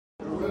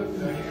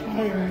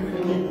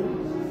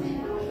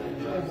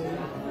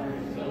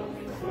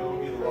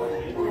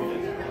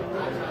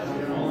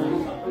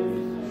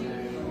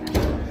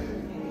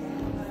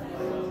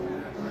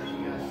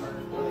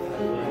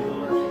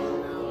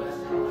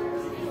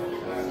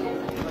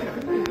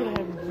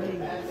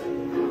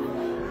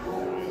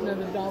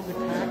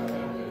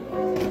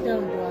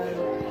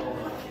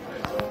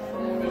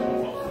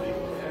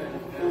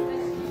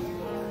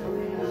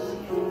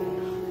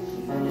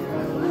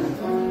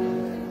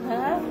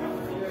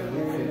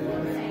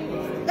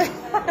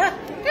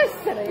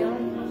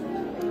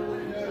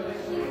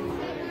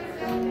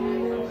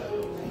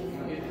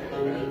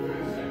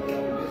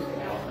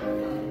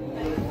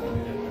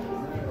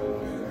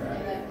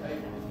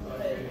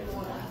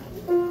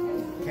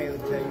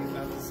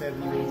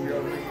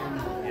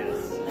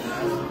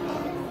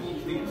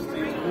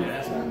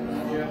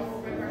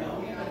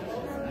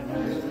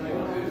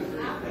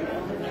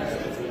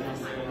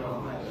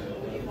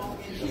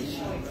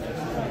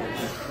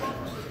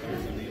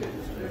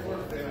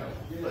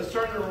Let's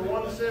turn to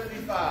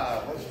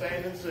 175. Let's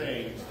stand and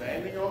sing.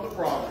 Standing on the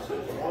Promises,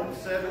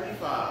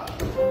 175.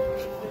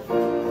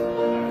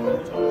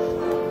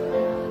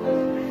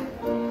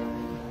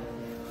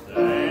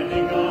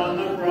 Standing on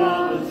the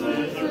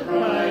promises of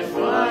Christ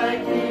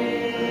my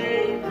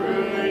King,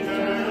 through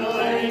eternal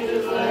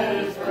ages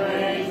let his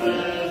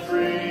praises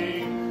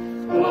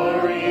ring.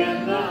 Glory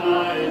in the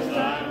highest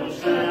I will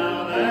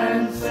shout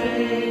and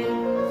sing,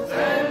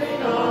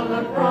 standing on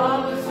the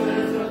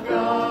promises of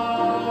God.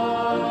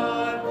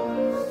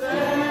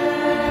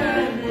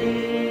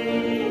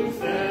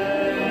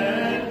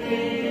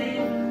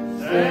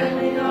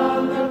 Standing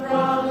on the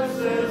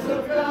promises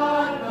of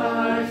God,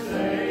 my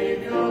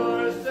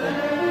Savior,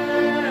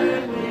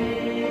 standing.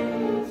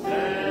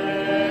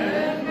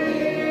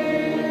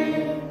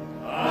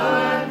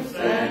 I'm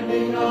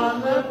standing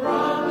on the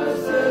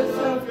promises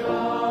of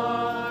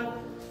God,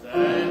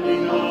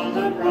 standing on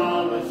the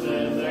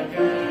promises that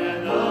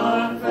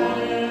cannot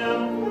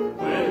fail.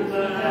 When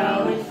the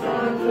howling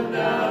storms of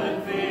doubt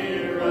and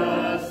fear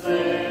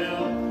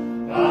assail,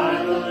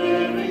 by the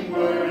living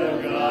word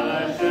of God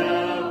I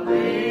shall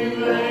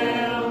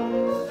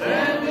prevail,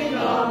 standing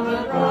on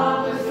the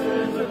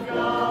promises of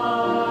God.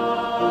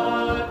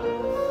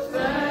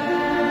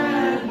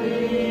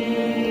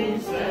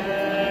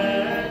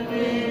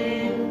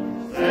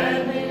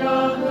 Standing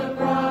on the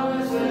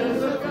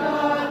promises of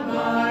God,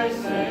 my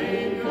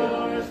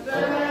Savior,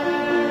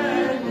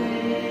 standing.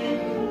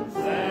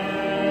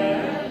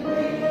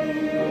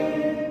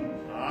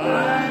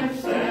 I'm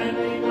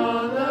standing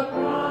on the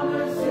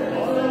promises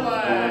of the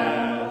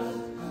last,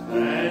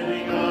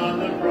 standing on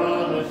the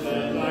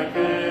promises I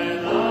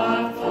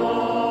cannot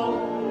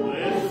fall,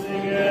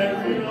 listening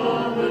every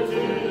moment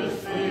to the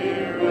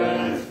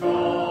Spirit's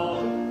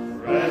call,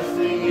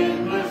 resting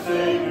in my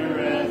Savior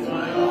as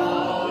my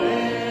all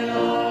in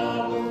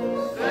all,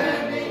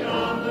 standing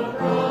on the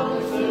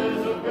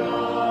promises of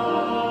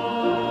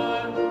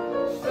God,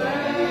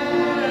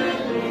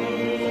 standing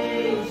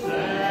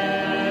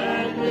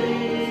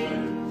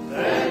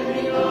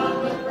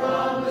on the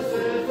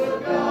promises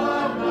of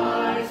God,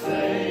 my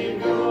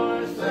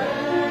Savior,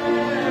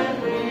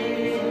 standing.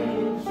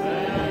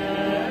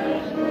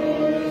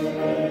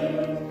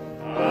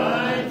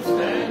 I'm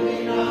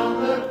standing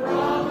on the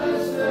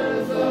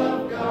promises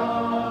of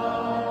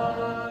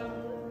God.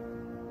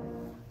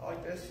 I'd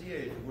like to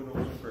SCA the widows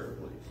in prayer,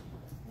 please.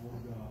 Lord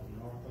God, we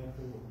are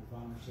thankful that we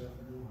find ourselves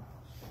in your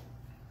house.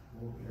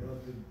 Lord, we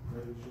love you and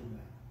praise your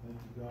name. Thank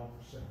you, God,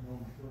 for sitting on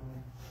the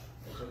throne,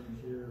 for taking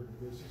care of the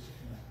business of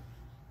matters.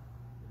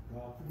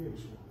 God, forgive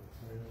us where we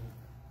fail.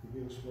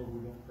 Forgive us where we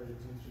don't pay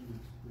attention to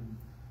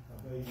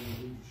obey your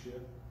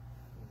leadership,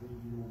 obey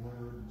your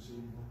word, and see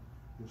what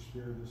your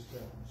Spirit is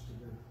telling us to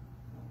do.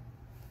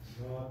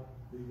 God,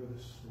 be with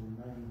us for the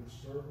remainder of the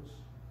service.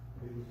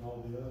 Be with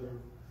all the other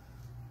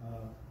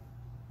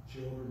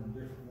children and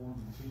different ones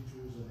and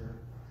teachers that are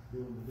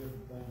doing the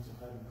different things of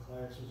having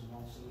classes and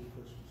also the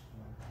Christmas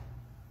play.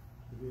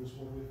 Forgive us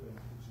what we fail.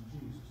 It's in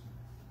Jesus' name.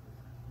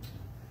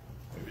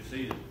 Be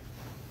seated.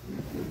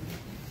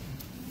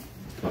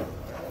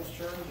 Now let's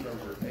turn to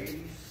number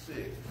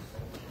 86.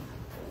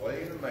 Away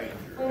in the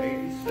manger,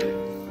 86.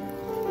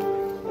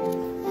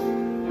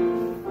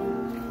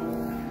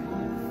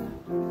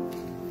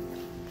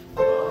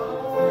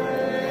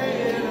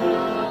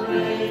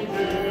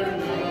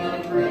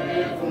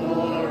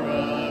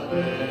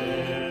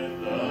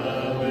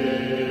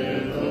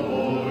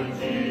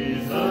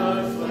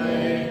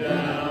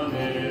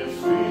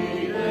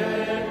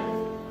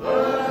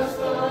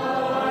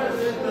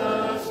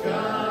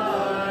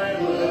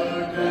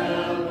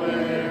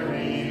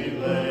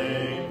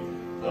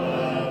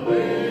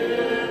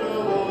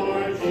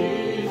 Lord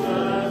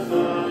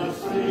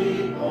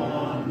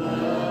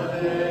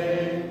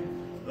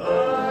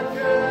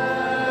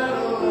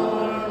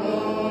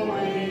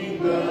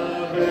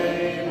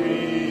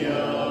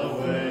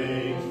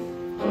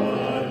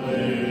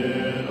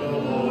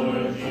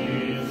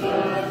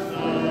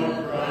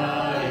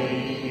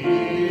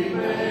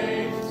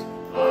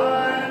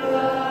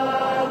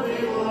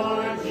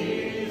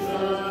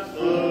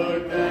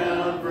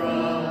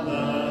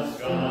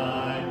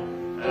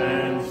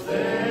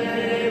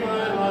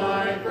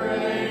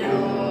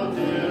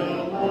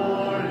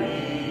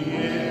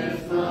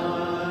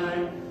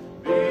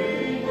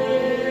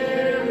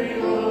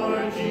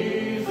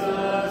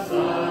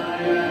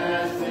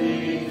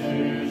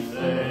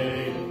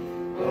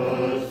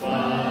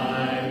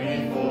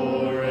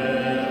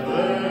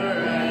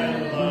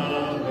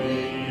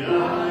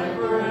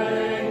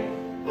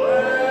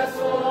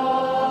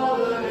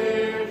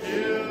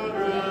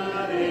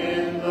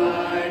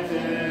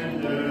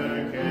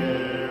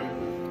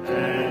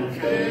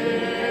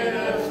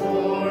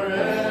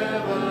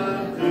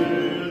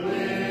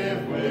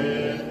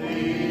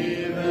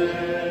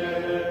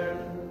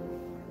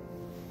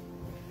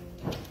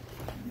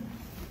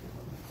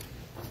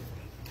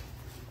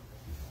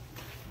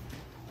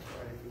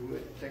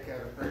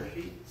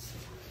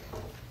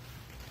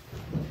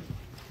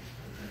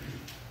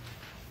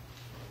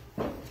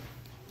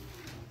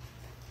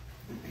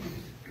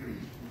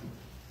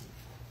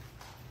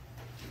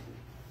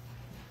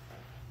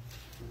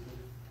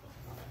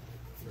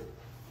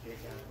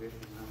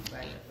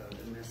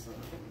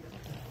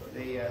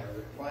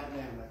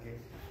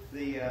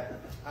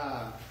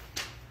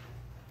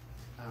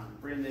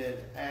Brenda had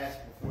asked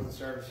before the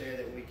service here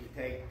that we could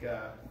take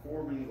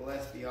Corbin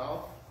Gillespie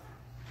off.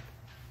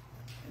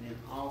 And then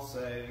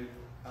also,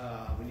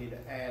 we need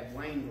to add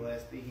Wayne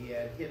Gillespie. He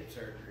had hip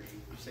surgery.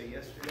 Did you say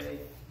yesterday?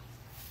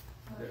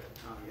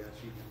 Oh yeah,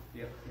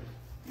 yep.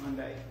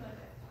 Monday?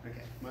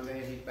 Okay,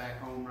 Monday, he's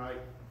back home, right,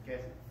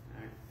 Kathy?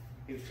 All right.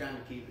 He was trying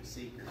to keep it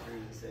secret,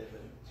 Brenda said,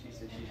 but she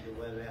said she's going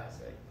to let it out.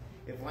 So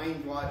if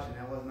Wayne's watching,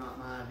 that was not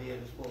my idea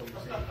to spoil your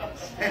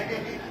secrets.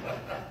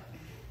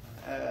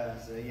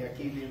 So yeah,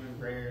 keep him in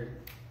prayer.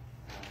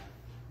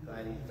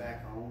 Glad he's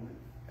back home, and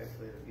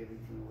hopefully it'll give him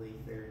some relief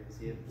there in his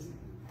hips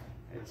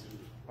and some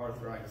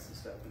arthritis and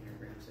stuff in your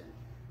grandson.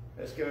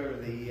 Let's go over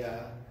the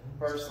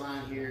first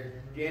line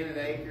here. Janet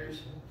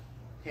Akers,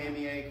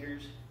 Tammy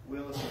Akers,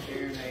 Willis and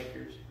Sharon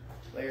Akers,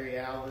 Larry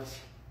Alvis,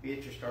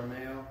 Beatrice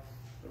Darnell,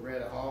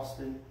 Loretta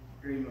Austin,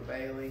 Dreama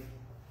Bailey,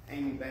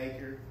 Amy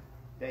Baker,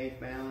 Dave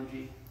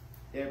Ballingy,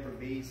 Deborah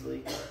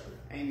Beasley,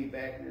 Amy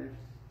Beckner,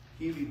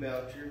 Hubie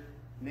Belcher,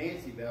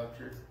 Nancy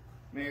Belcher,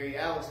 Mary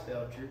Alice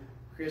Belcher,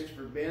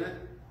 Christopher Bennett,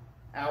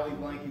 Alvy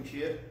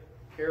Blankenship,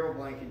 Carol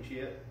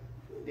Blankenship,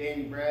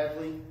 Danny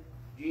Bradley,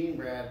 Gene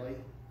Bradley,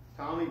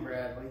 Tommy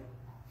Bradley,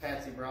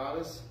 Patsy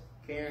Broadus,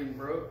 Karen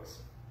Brooks,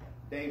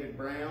 David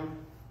Brown,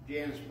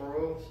 Janice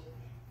Broyles,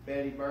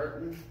 Betty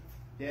Burton,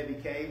 Debbie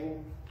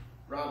Cable,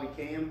 Robbie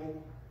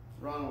Campbell,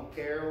 Ronald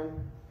Carroll,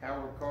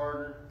 Howard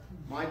Carter,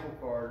 Michael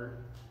Carter,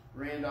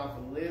 Randolph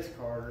and Liz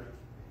Carter,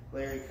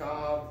 Larry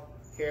Cobb,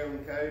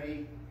 Carolyn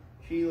Cody,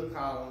 Sheila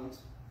Collins,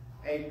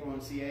 April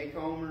and C.A.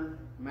 Comer,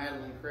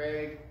 Madeline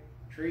Craig,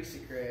 Teresa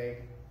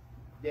Craig,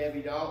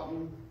 Debbie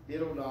Dalton,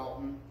 Diddle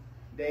Dalton,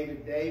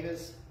 David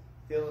Davis,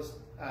 Phyllis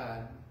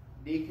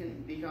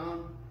Deacon, Tina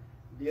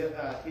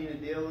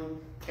Dillon,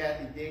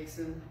 Kathy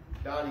Dixon,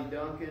 Dottie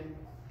Duncan,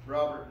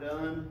 Robert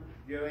Dunn,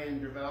 Joanne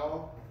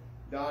Duval,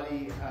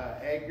 Dottie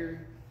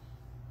Edgar,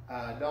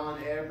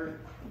 Don Everett,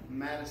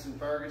 Madison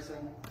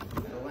Ferguson,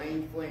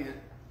 Elaine Flint,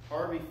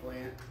 Harvey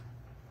Flint,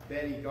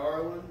 Betty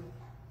Garland,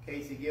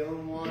 Casey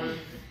Gillenwater,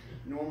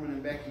 Norman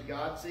and Becky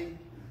Gotsey,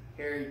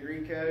 Harry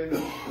Greco,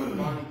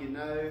 Bonnie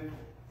Gano,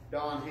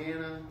 Don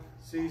Hanna,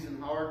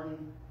 Susan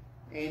Harden,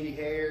 Andy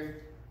Hare,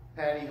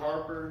 Patty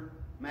Harper,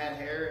 Matt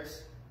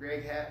Harris,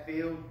 Greg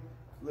Hatfield,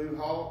 Lou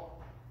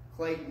Hawk,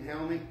 Clayton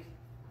Helmick,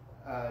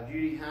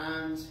 Judy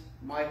Hines,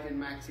 Mike and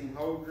Maxine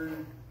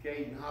Holgren,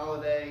 Jaden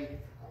Holliday,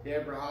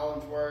 Deborah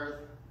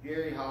Hollingsworth,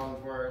 Jerry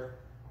Hollingsworth,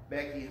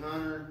 Becky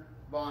Hunter,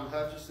 Vaughn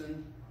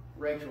Hutchison,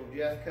 Rachel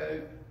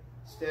Jeffcoat,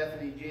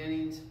 Stephanie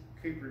Jennings,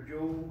 Cooper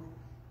Jewell,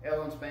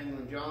 Ellen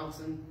Spanglin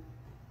Johnson,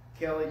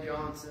 Kelly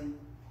Johnson,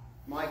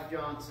 Mike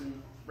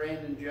Johnson,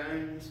 Brandon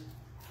Jones,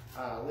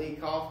 Lee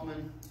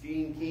Kaufman,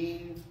 Gene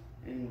Keene,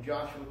 and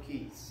Joshua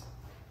Keats.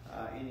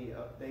 Any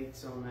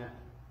updates on that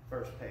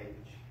first page?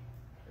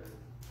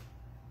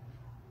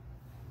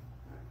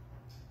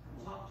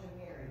 Talked to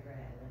Mary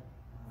Bradley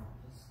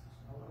just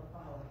a little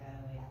while ago,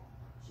 and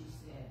she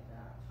said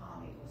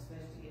Tommy was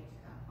supposed to get to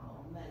come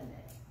home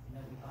Monday. You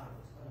know, we thought it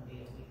was going to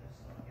be a week or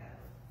so ago.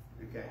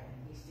 Okay. And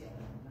he's still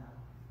in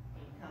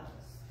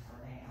Compass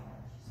for now.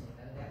 And she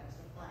said, oh, that was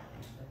the plan,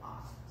 the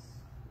hospice.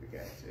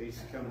 Okay, so he's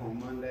to come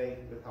home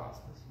Monday with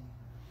hospice.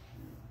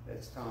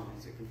 That's Tommy.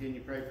 So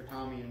continue to pray for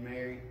Tommy and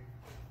Mary.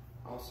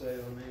 Also,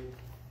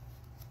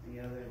 any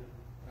other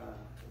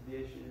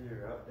addition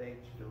or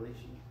updates,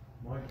 deletion?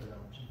 Mike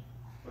Johnson.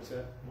 What's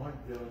that? Mike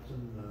Johnson,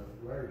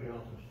 Larry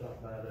Johnson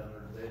stopped by down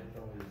there today and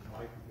told me that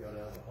Mike got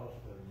out of the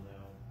hospital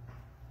now.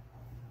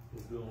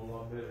 He's doing a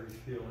lot better. He's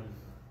still in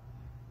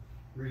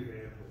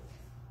rehab.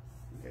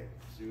 Okay,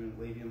 so you want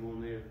to leave him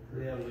on there?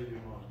 Yeah, leave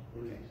him on,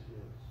 please. Okay.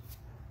 Yes.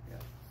 Yeah.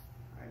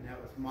 All right, now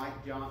with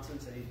Mike Johnson,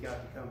 so he's got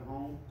to come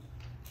home.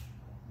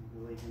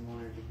 We'll leave him on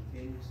there as he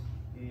continues.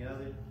 Any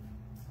other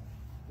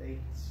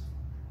dates?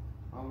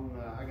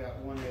 I got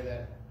one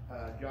there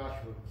that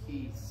Joshua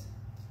Keys.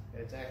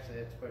 That's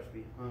supposed to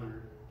be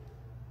Hunter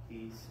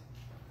Keys.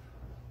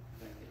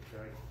 I think it's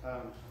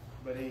right.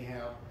 But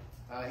anyhow,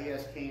 he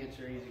has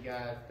cancer. He's a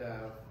guy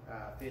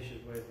that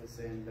fishes with us,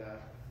 and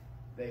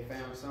they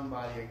found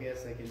somebody. I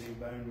guess they can do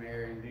bone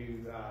marrow and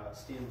do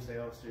stem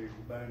cells through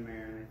bone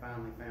marrow, and they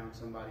finally found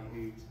somebody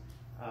who's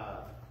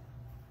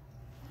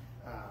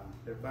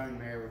their bone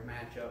marrow would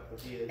match up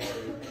with his. So,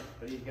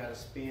 but he's got to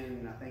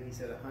spend, I think he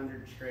said,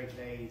 100 straight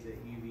days at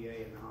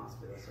UVA in the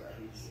hospital. So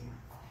he's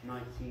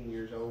 19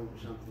 years old or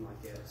something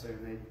like that. So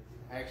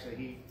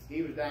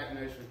he was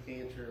diagnosed with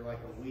cancer like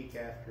a week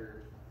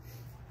after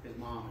his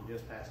mom had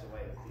just passed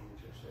away of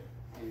cancer. So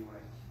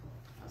anyway,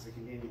 I said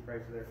continue to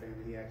pray for their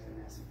family. He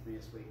actually messaged me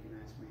this week and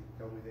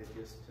told me they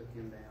just took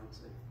him down.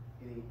 So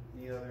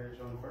any others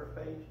on the first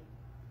page?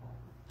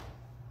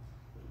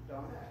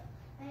 Don?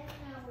 And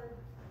Howard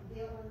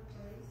Dillon,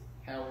 please.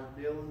 Howard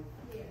Dillon?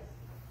 Yes.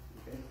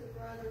 Okay. He's the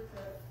brother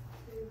to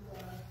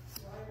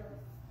Ryder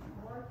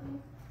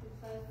Martin, whose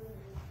husband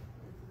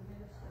is the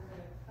minister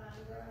at Pine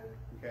Grove.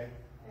 Okay.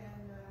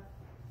 And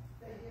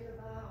they did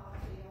a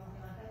biopsy on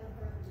him. I haven't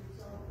heard the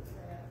result of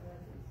that, but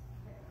he's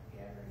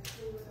gathering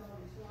fluid on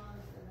his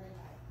lungs, and they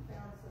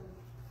found some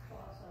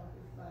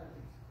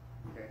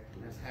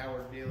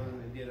Howard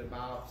Dillon. They did a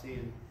biopsy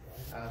and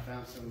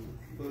found some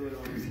fluid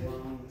on his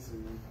lungs,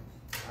 and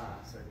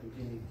so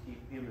continue to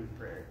keep him in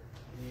prayer.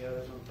 Any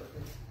others on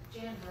purpose?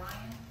 Jan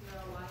Bryan,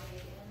 Jan.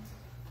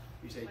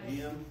 You say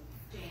Jim?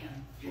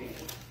 Jan. Jan. Jan.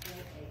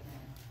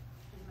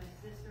 She's my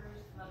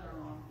sister's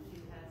mother-in-law. She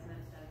has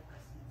metastatic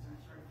breast cancer and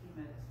started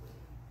chemo this week.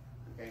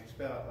 Okay,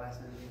 spell out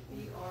last name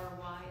again.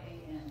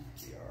 Bryan.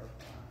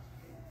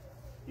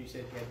 You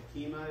said you had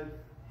chemo?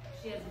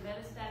 She has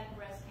metastatic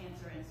breast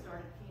cancer and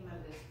started chemo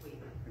this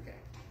week. Okay.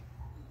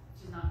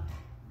 She's not,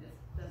 this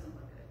doesn't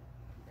look good.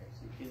 Okay,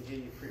 so you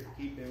continue to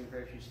keep him in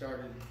prayer. She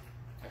started,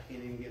 I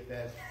can't even get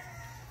that.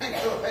 I'm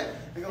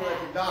gonna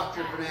let the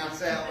doctor pronounce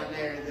that one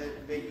there, the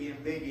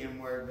big M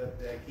word, but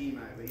the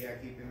chemo. But yeah,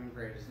 keep him in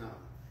prayer. It's not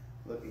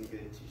looking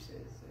good, she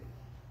says. So,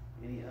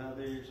 any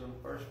others on the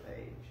first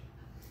page?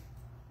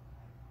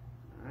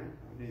 All right,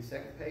 we'll do the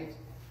second page.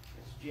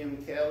 It's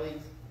Jim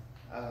Kelly,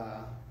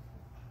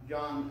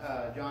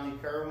 Johnny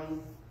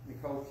Kerwin,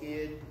 Nicole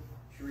Kidd,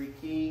 Cherie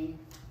King,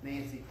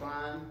 Nancy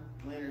Klein,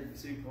 Leonard and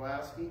Sue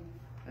Kowalski,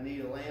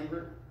 Anita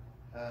Lambert,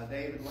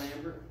 David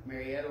Lambert,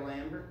 Marietta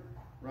Lambert,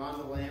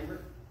 Rhonda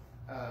Lambert,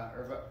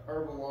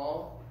 Herbal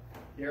Law,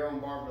 Daryl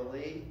and Barbara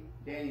Lee,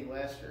 Danny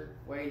Lester,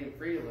 Wade and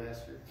Frida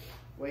Lester,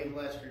 Wade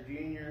Lester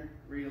Jr.,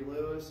 Rita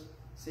Lewis,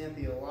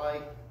 Cynthia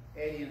Light,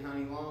 Eddie and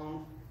Honey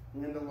Long,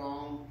 Linda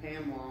Long,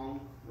 Pam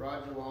Long,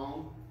 Roger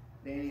Long,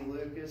 Danny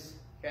Lucas,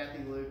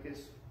 Kathy Lucas,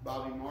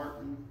 Bobby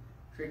Martin,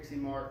 Trixie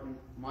Martin,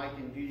 Mike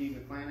and Judy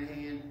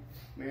McClanahan,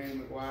 Mary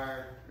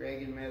McGuire,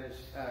 Greg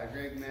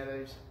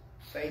Meadows,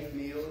 Faith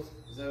Mills,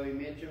 Zoe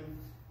Mitchum,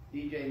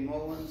 DJ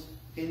Mullins,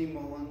 Penny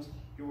Mullins,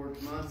 George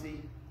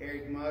Muncie,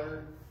 Eric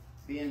Mutter,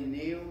 Ben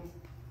Neal,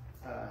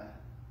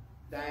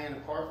 Diana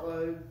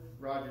Partlow,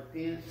 Roger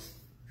Pence,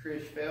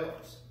 Trish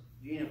Phelps,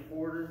 Gina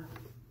Porter,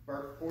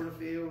 Burke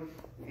Porterfield,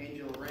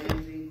 Angela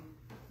Ramsey,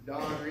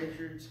 Don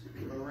Richards,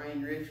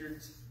 Lorraine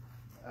Richards,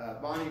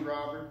 Bonnie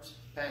Roberts,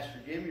 Pastor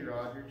Jimmy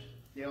Rogers,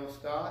 Dale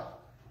Scott,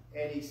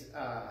 Eddie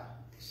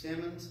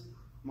Simmons,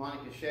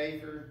 Monica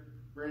Schaefer,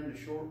 Brenda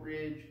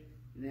Shortridge,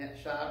 Jeanette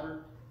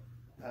Schreiber,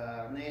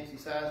 Nancy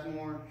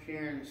Sizemore,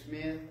 Sharon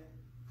Smith,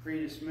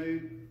 Frida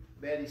Smoot,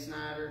 Betty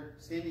Snyder,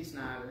 Cindy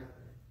Snyder,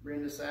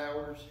 Brenda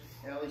Sowers,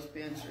 Ellie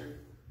Spencer,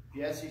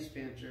 Jesse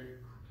Spencer,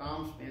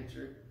 Tom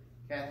Spencer,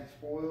 Kathy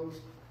Spoils,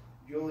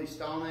 Julie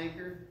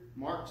Stalnaker,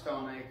 Mark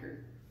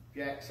Stalnaker,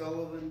 Jack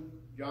Sullivan,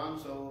 John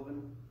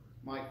Sullivan,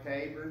 Mike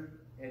Tabor,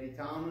 Eddie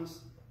Thomas,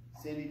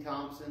 Cindy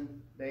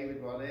Thompson,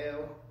 David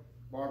Waddell,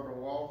 Barbara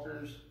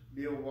Walters,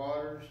 Bill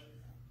Waters,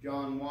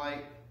 John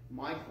White,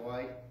 Mike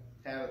White,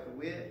 Tabitha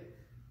Witt,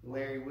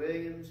 Larry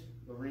Williams,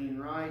 Lorene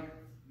Wright,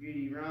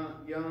 Judy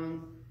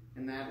Young,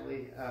 and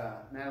Natalie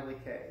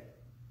Kay.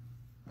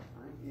 All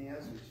right, any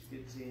others? It's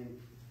good seeing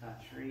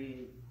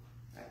Sheree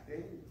back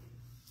there.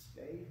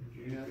 Dave?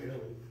 Jim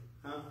Kelly.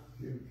 Huh?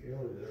 Jim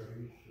Kelly there,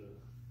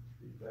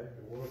 he's back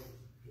to work,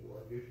 so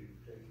I guess you can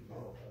take him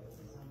off, I don't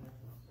know.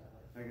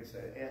 Like I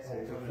said,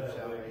 Essay on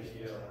salvation.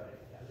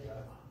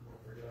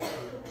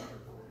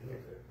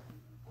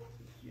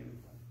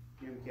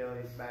 Jim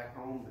Kelly's back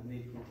home, but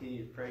need to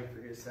continue to pray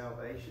for his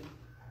salvation.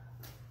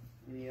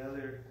 Any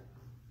other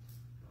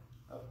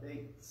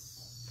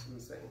updates on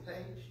the second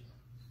page?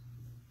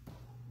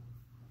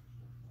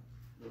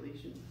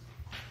 Deletions?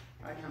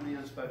 All right, how many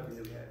unspoken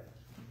do we have?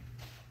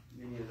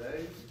 Any of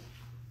those?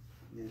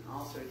 And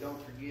also,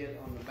 don't forget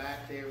on the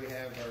back there we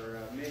have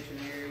our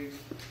missionaries,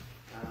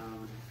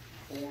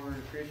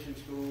 foreign Christian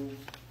schools,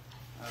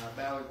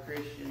 Ballard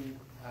Christian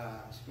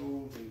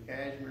schools in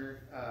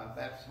Cashmere,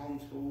 Baptist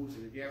Home Schools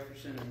in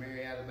Jefferson and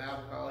Marietta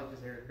Bible Colleges.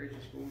 They're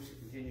Christian schools, so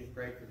continue to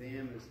pray for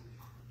them as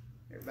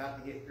they're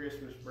about to hit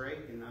Christmas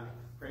break, and I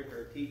pray for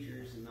our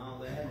teachers and all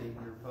that, and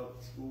our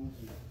public schools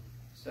and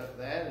stuff.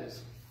 That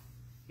is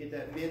get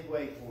that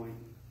midway point.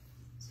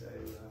 So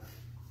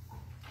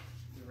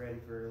we're ready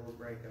for a little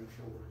break, I'm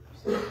sure.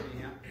 So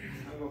anyhow,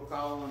 I'm gonna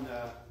call on.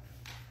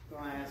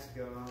 Going to ask,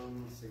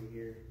 let's see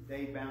here,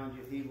 Dave Bound,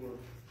 if he will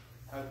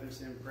open us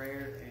in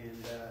prayer,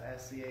 and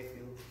ask CA if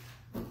he'll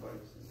close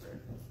us in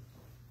prayer.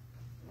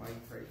 While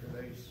you pray for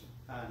those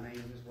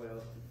names as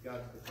well,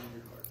 God's within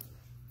your heart.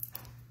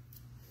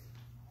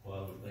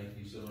 Father, we thank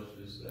you so much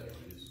for this day.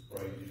 We just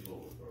praise you,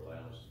 Lord, for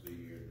allowing us to be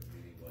here and the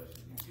many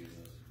blessings you've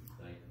given us. We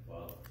thank you,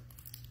 Father,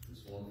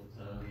 this wonderful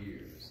time of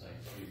year, this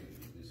Thanksgiving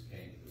that just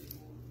came through,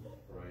 Lord. We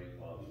pray,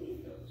 Father, that you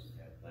help us to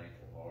have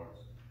thankful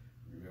hearts.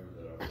 Remember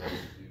that our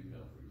blessings do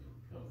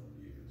come from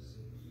you, and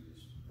we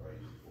just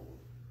praise you for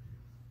it.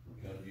 We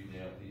come to you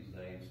now with these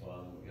names,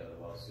 Father. We've got a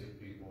lot of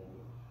sick people,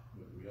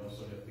 but we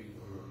also have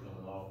people who are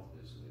coming off of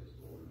this list,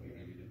 Lord. We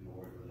give you the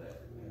glory for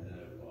that. We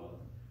know,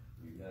 Father,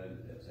 we know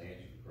that that's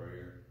answered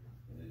prayer,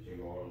 and that you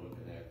are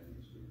looking after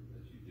these people,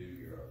 that you do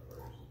hear our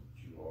prayers, and that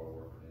you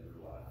are working in their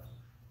lives.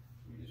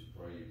 We just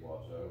pray you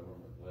watch over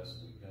them and bless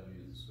them. We come to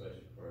you with a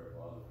special prayer,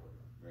 Father, for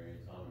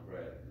Mary and Tommy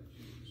Bradley, that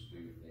you just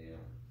be with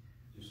them.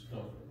 Just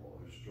comfort them,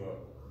 Lord. They're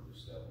struggling.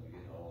 Just help them to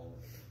get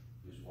home.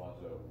 Just watch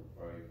over and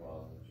pray,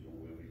 Father, that your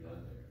will be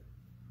done there.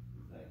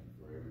 We thank you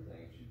for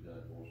everything that you've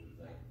done for us. We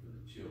thank you for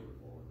the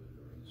children, Lord, that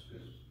are in this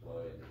Christmas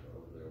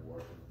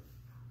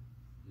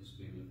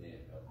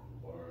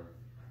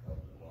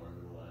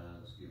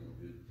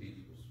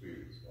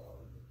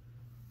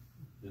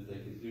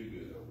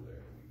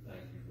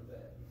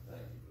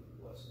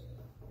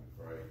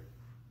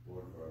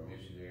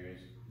missionaries,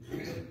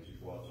 just that you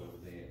watch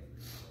over them.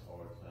 It's a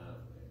hard time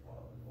for them,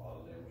 Father. A lot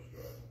of them are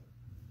struggling.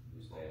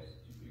 Just ask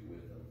that you be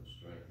with them and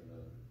strengthen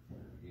them.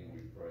 Again,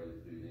 we pray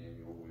that through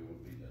them your will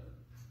will be done.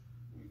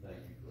 We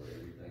thank you for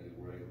everything that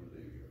we're able to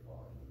do here,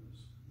 Father. We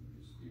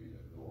just give you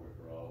the glory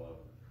for all of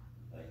it.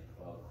 Thank you,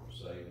 Father, for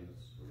saving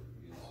us, for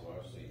forgiving us of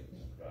our sins.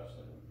 In Christ's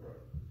name we pray.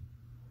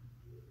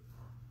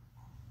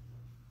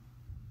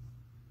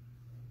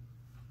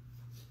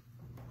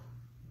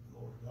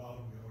 Lord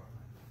God, we are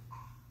thankful.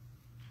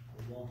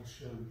 We want to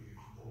show you,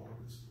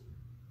 Lord,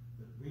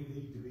 that we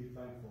need to be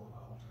thankful at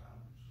all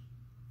times.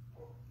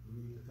 We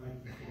need to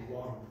thank you for the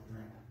water we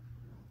drink,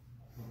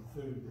 for the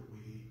food that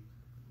we eat,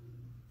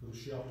 for the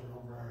shelter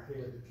over our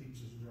head that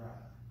keeps us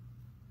dry,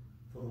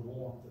 for the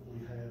warmth that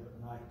we have at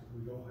night, that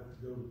we don't have to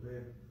go to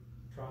bed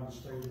trying to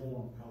stay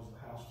warm because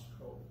the house is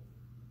cold.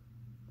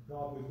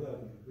 God, we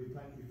love you. We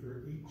thank you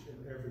for each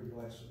and every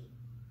blessing.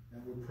 And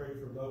we pray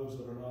for those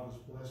that are not as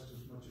blessed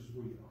as much as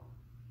we are.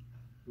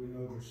 We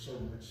know there's so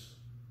much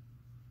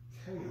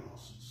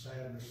chaos and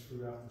sadness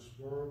throughout this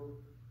world.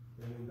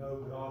 And we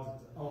know, God, that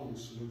the only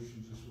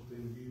solutions is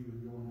within you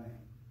and your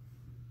name.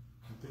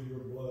 And through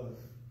your blood,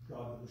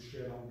 God, that was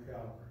shed on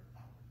Calvary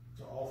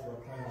to offer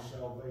a plan of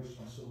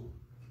salvation so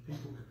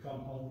people could come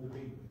home to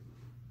be with you.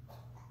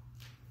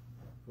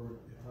 For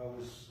if I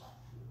was,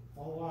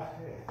 all I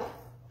had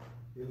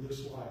in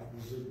this life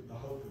was in the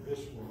hope of this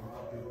world,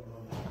 I'd be above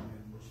all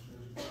men most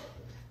miserable.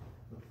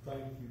 But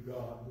thank you,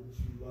 God, that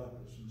you love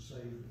us and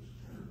saved us.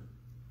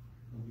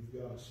 And you've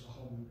got us a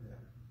home in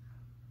heaven.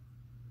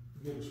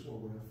 Forgive us where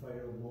we have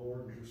failed,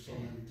 Lord. There's so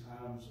many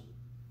times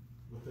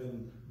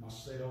within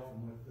myself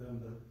and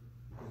within the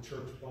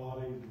church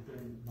body,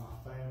 within my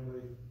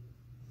family,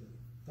 that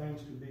things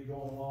can be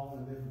going on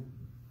and then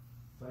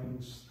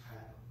things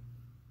happen.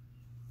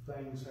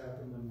 Things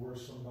happen and where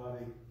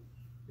somebody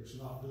is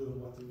not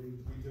doing what they need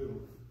to be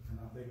doing. And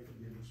I beg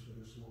forgiveness for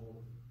this, Lord.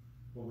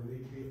 But we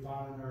need to be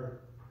finding our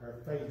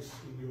face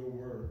in your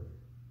word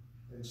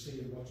and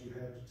seeing what you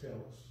have to tell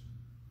us.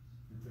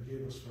 And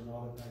forgive us for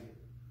not obeying.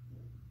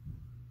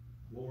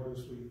 Lord,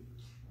 as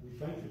we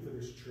thank you for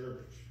this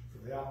church, for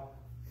the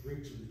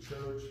outreach of the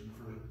church, and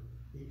for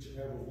each and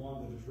every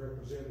one that is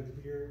represented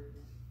here,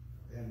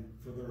 and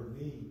for their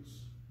needs,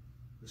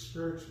 the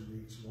spiritual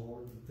needs,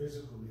 Lord, the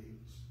physical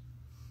needs,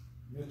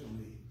 mental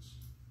needs,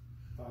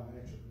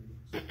 financial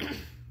needs.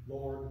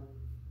 Lord,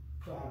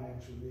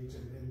 financial needs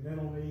and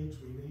mental needs,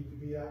 we need to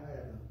be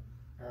having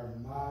our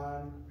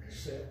mind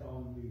set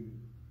on you.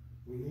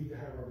 We need to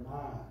have our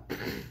mind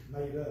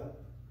made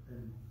up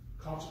and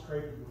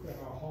consecrated within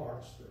our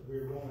hearts that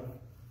we're going to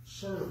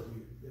serve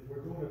you, that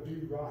we're going to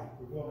do right,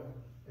 we're going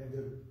to, and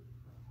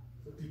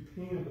to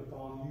depend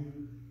upon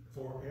you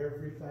for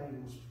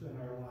everything that's within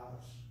our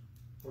lives,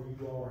 for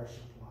you are our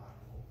supply,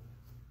 Lord.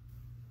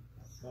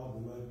 God,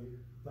 we love you.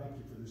 Thank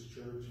you for this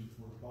church and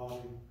for the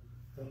body.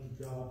 Thank you,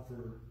 God,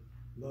 for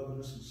loving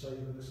us and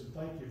saving us, and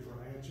thank you for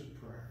answered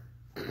prayer.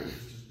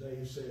 Just as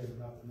Dave said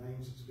about the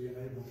names that's being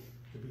able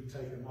to be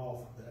taken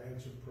off of the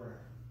answered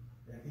prayer.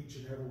 And each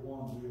and every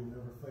one, we will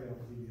never fail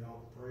to give you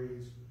all the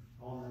praise,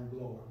 honor, and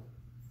glory,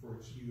 for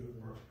it's you at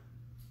work.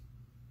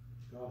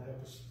 God,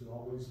 help us to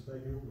always obey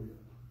your will.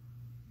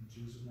 In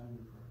Jesus' name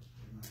we pray.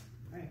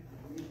 Amen.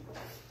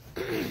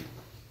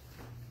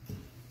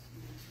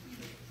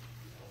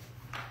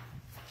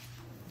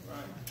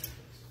 Right.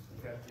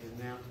 We've got the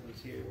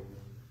announcements here.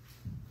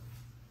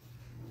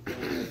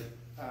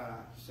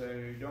 So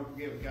don't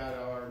forget, we got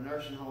our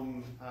nursing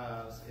home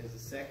is the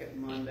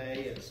second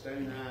Monday at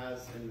Stone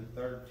Eyes and the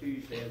third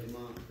Tuesday of the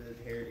month at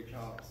Heritage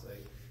Hall. So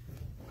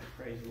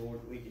praise the Lord,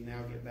 we can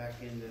now get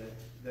back into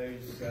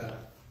those,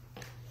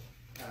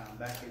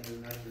 back into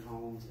the nursing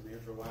homes. And there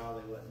for a while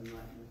they wasn't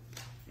letting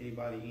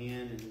anybody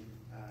in, and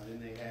then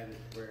they had it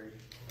where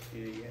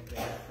they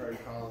had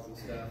protocols and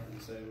stuff.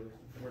 And so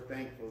we're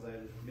thankful that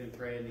we've been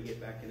praying to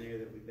get back in there,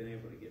 that we've been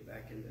able to get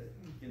back into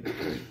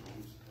nursing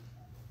homes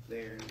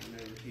there, and I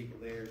know the people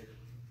there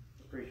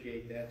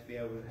appreciate that, to be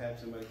able to have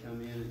somebody come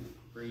in and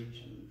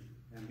preach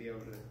and be able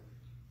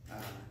to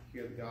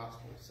hear the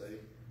gospel. So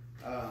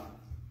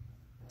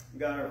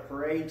got our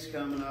parades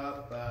coming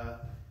up. I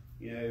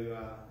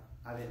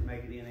didn't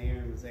make it in.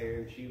 Erin was there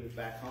and she was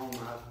back home.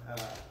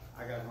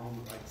 I got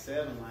home at like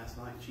 7 last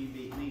night. She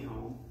beat me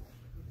home,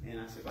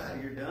 and I said, "Wow,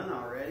 you're done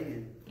already?"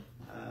 And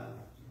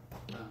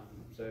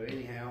so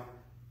anyhow,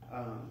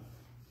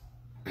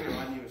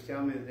 Rodney was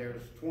telling me that there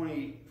was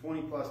 20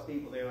 plus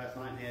people there last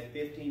night, and they had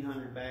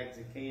 1,500 bags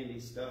of candy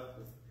stuffed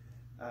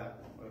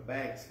with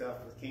bags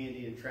stuffed with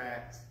candy and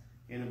tracts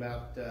in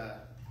about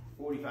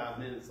 45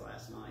 minutes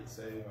last night.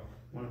 So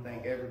I want to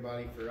thank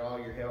everybody for all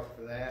your help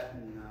for that.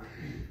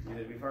 And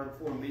as we've heard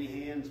before, many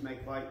hands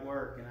make light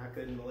work, and I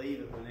couldn't believe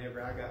it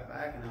whenever I got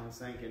back, and I was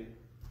thinking,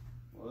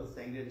 well, this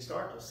thing didn't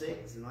start till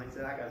 6, and like I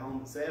said, I got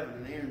home at 7,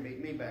 and Aaron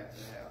beat me back to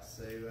the house.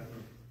 So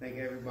thank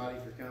everybody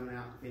for coming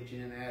out and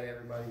pitching in that,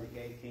 everybody that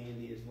gave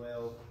candy as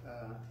well.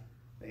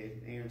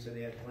 Aaron said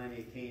they had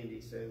plenty of candy,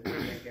 so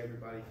thank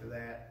everybody for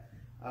that.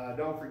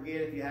 Don't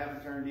forget, if you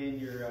haven't turned in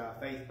your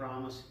faith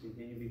promise,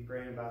 continue to be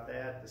praying about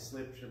that. The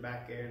slips are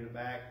back there in the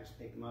back. Just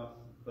pick them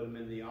up, put them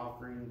in the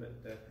offering.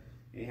 But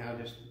anyhow,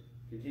 just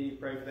continue to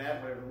pray for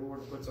that. Whatever the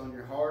Lord puts on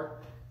your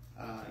heart,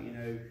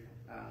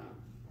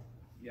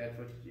 that's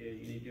what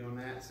you need to do on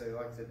that. So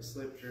like I said, the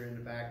slips are in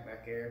the back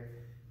there.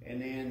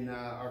 And then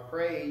our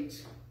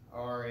parades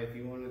are, if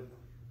you want to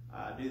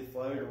do the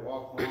float or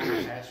walk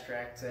along, pass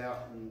tracks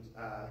out and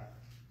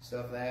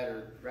stuff like that,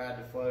 or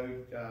ride the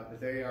float. But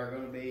they are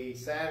going to be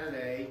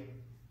Saturday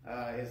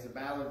is the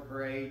Ballard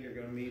Parade. They're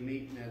going to be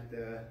meeting at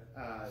the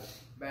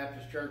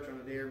Baptist Church on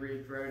the Deer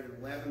Ridge Road at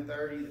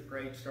 11:30. The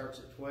parade starts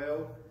at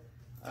 12.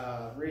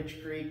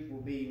 Ridge Creek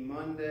will be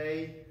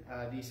Monday,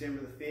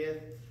 December the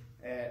 5th.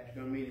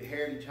 Going to meet at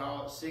Heritage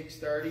Hall at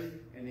 6:30,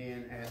 and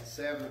then at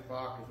 7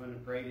 o'clock is when the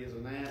parade is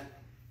on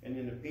that. And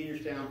then the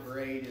Peterstown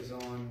Parade is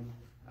on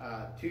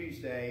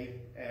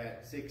Tuesday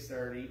at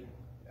 6:30.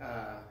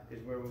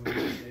 Is where we'll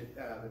meet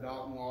at the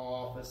Dalton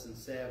Law Office, and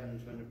 7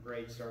 is when the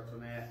parade starts on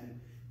that. And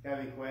if you have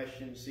any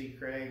questions, see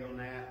Craig on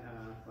that.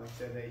 Like I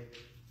said,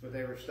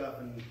 they were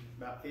stuffing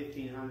about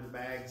 1,500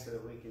 bags so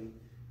that we can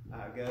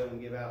go and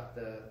give out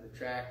the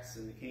tracts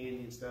and the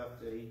candy and stuff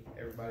to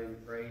everybody in the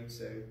parade.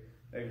 So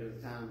those are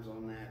the times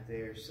on that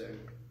there. So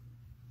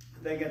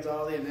I think that's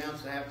all the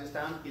announcements I have this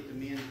time. Get the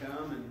men to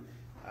come, and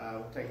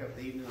we'll take up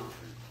the evening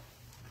offering.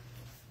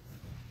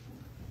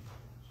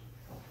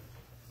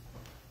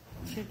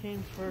 Shake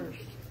hands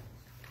first.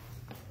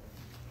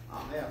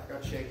 Oh yeah, I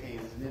forgot to shake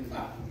hands and then the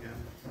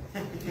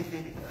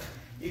meeting, you know.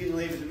 You can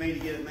leave it to me to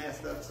get it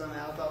messed up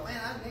somehow. I thought, man,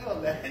 I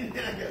nailed that. And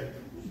then I go,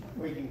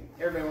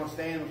 everybody wants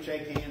to stand, we'll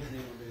shake hands, and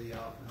then we'll do the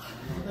offering.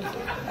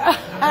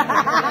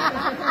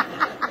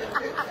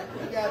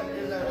 You got to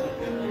do that.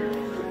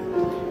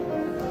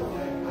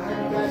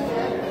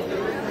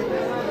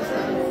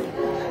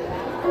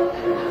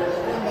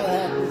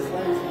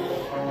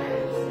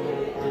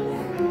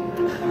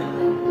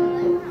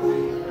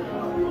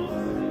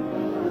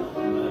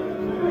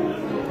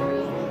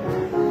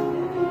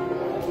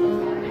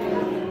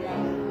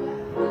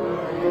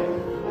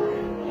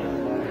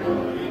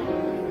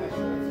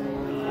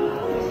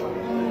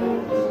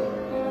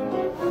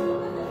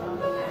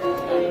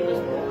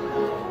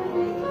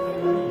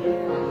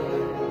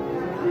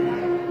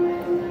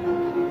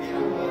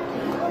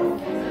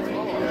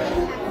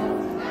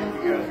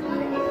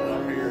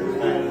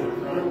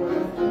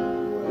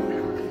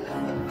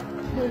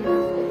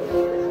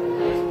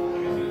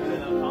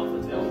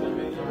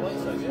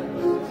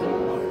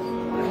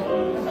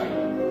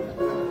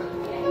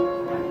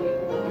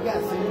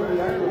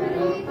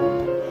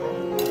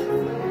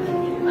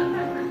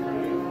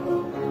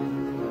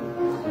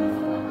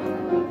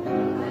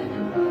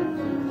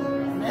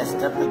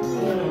 Up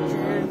again,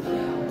 Jared.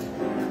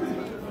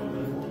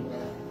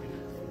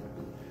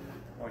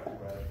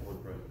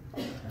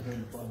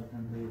 Heavenly Father,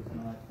 come to you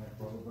tonight, thank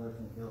for all the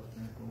blessings, health,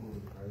 strength, and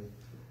Lord, we pray.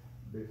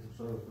 Be for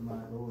service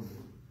tonight, Lord,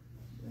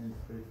 and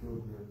speak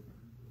through the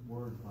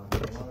word,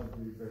 Father. A lot of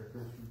you bear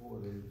Christian for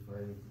thee,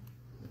 pray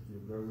that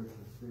you'll go with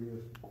us, see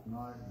us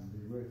tonight, and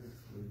be with us,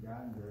 we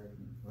guide and direct,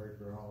 and pray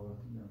for all the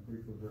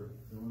people that are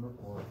doing their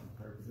part, and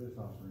pray for this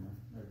offering,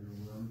 as you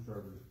will in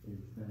service,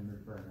 keep standing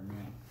there praying,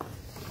 amen.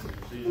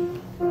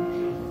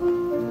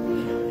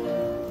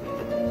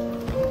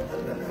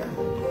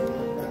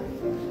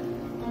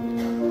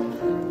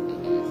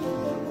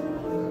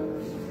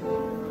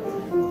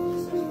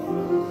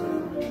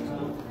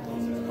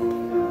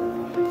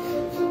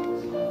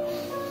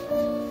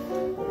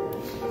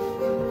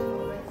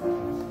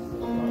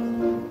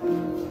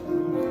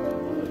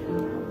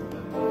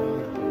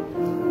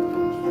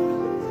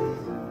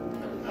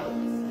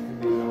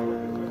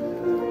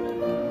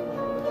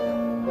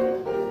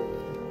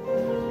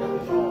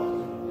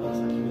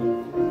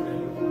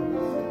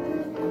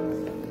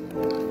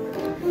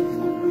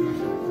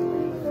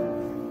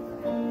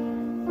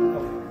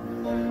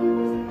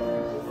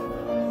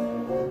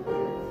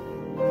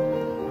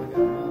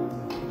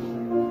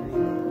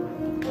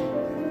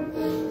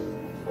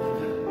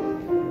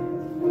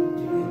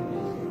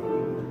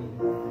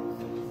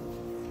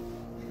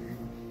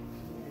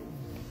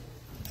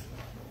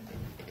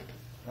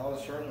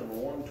 Sermon number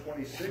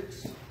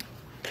 126.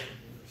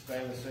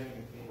 Stand and sing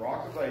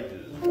Rock of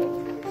Ages,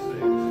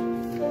 126.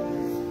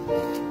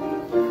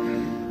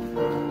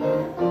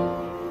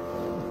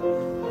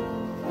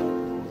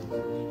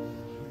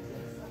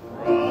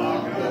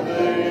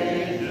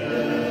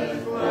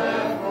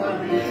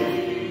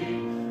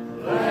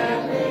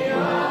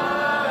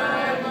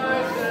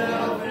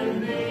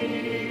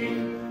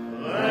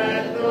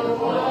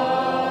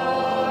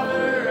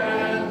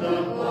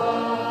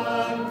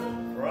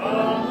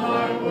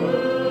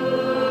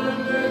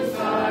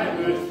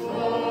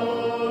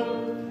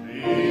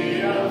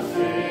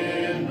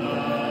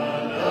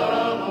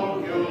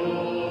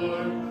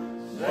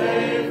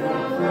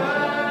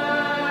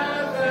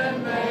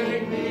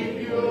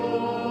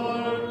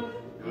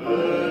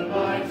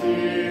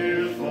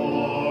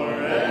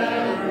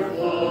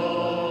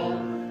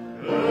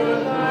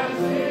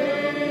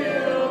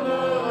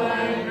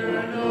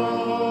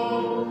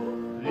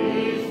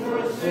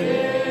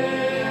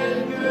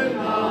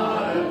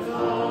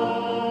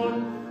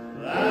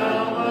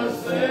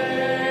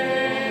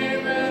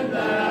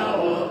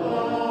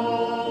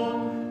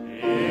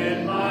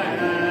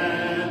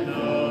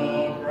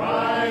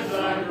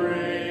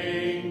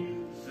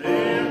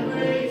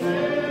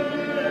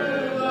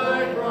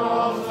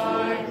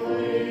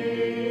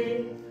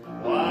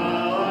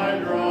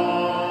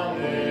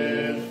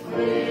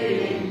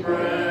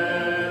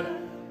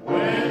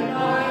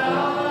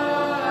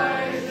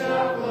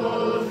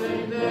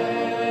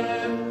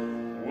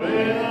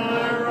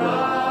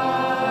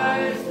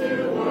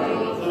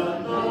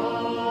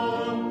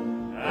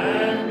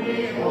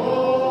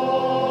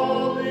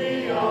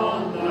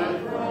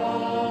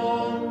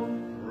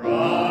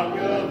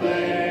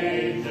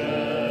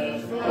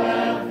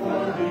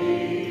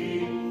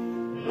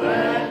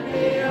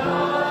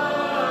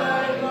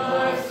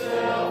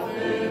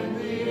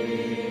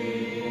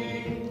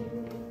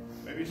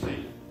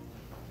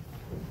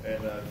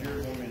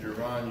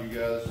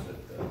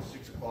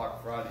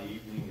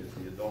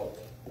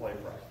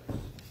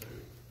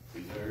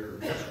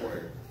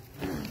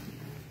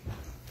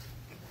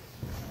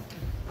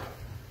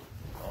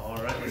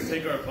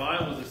 take our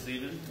Bibles this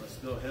evening, let's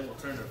go ahead. We'll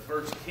turn to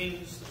 1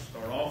 Kings to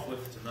start off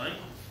with tonight.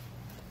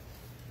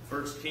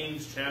 1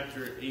 Kings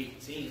chapter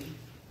 18.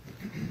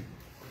 We're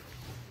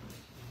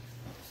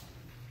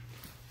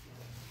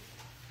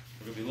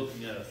going to be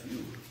looking at a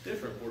few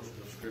different portions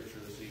of Scripture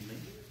this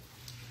evening.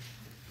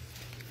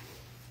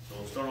 So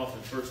we'll start off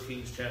in 1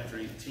 Kings chapter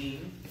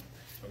 18.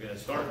 We're going to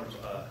start in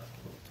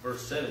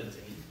verse 17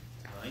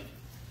 tonight.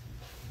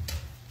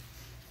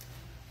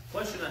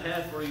 Question I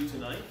have for you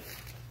tonight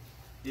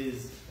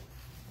is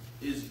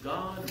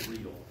God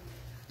real?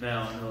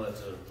 Now, I know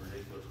that's a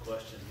ridiculous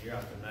question here. I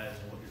can imagine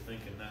what you're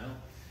thinking now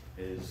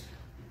is,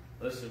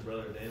 listen,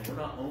 Brother Dan,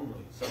 we're not only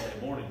Sunday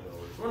morning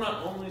goers. We're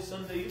not only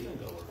Sunday evening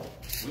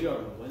goers. We are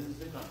the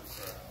Wednesday night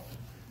crowd.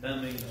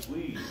 That means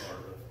we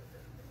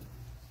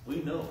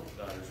know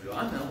God is real.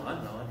 I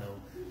know.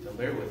 So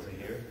bear with me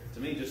here. To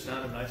me, it just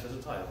sounded nice as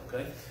a title,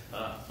 okay?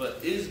 But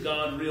is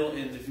God real?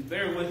 And if you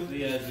bear with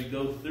me as we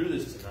go through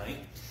this tonight,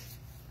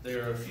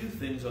 there are a few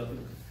things I think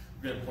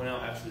we're going to point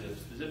out. Actually,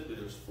 specifically,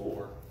 there's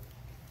 4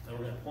 that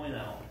we're going to point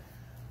out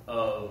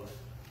of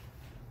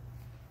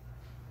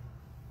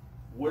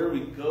where we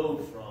go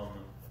from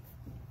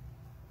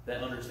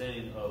that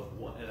understanding of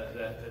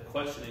that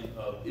questioning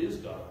of is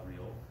God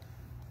real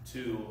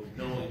to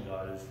knowing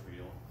God is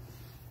real,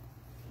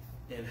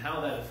 and how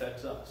that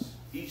affects us.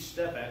 Each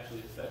step actually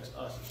affects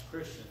us as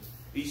Christians.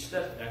 Each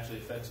step actually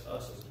affects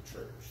us as a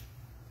church.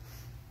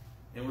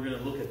 And we're going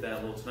to look at that a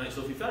little tonight.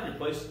 So if you found your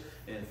place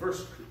in 1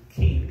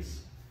 Kings,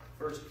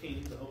 I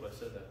hope I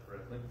said that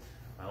correctly.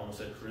 I almost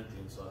said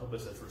Corinthians, so I hope I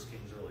said 1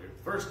 Kings earlier.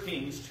 1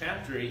 Kings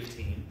chapter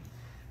 18.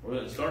 We're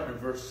going to start in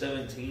verse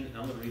 17, and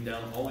I'm going to read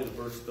down all the way to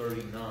verse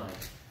 39.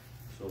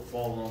 So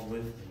follow along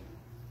with me.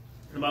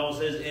 The Bible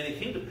says, "And it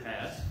came to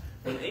pass,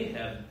 when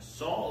Ahab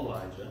saw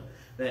Elijah,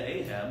 that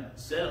Ahab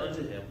said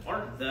unto him,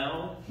 Art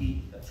thou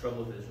he that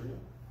troubleth Israel?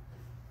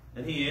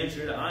 And he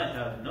answered, I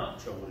have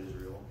not troubled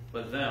Israel,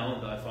 but thou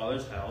and thy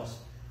father's house,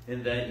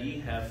 in that ye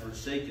have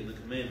forsaken the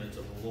commandments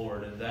of the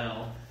Lord, and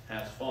thou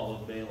hast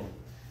followed Balaam.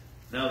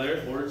 Now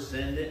therefore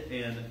send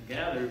and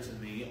gather to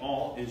me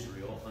all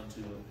Israel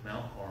unto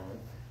Mount Carmel,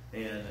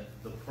 and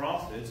the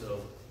prophets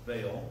of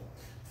Baal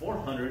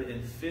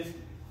 450,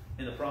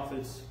 and the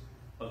prophets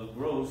of the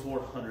groves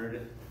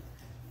 400,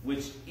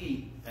 which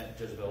eat at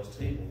Jezebel's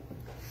table.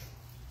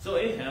 So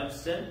Ahab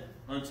sent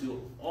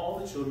unto all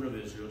the children of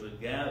Israel to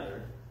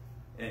gather,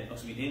 and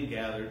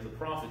gathered the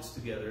prophets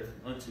together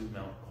unto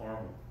Mount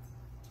Carmel.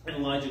 And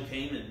Elijah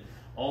came and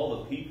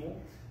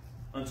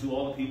unto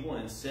all the people,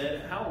 and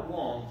said, How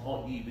long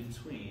halt ye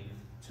between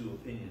 2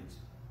 opinions?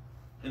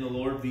 And the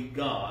Lord be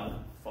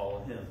God, follow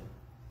him.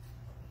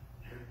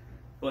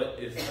 But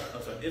if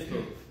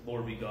the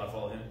Lord be God,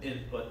 follow him.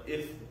 But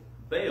if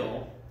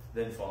Baal,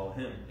 then follow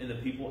him. And the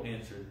people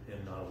answered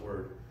him not a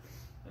word."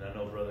 And I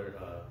know Brother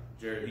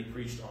Jared, he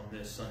preached on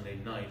this Sunday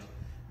night,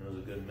 and it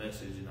was a good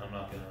message, and I'm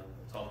not going to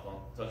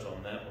touch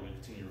on that. We're going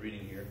to continue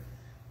reading here.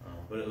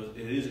 But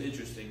it is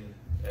interesting,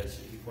 as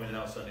he pointed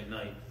out Sunday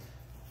night,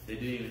 they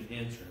didn't even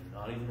answer him,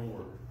 not even a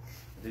word.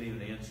 They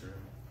didn't even answer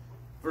him.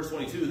 Verse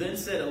 22, "Then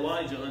said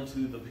Elijah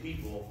unto the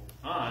people,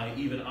 I,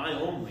 even I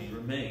only,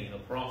 remain a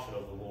prophet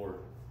of the Lord.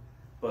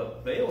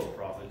 But Baal's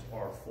prophets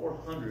are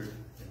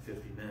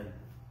 450 men.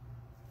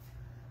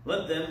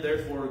 Let them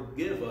therefore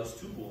give us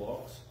 2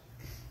 bullocks,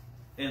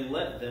 and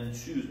let them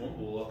choose 1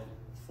 bullock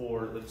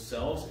for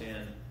themselves,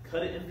 and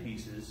cut it in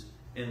pieces,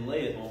 and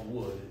lay it on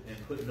wood,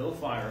 and put no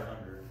fire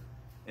under it.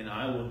 And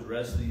I will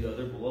dress the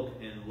other bullock,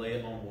 and lay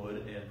it on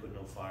wood, and put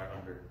no fire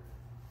under it.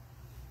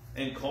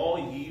 And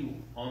call ye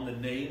on the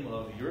name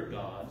of your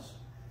gods,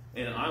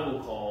 and I will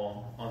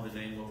call on the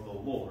name of the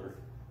Lord.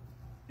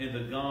 And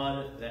the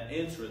God that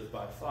answereth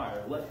by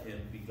fire, let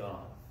him be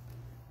God.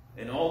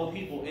 And all the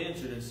people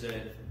answered and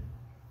said,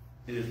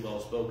 It is well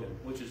spoken."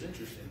 Which is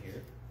interesting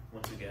here,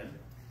 once again.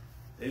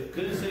 They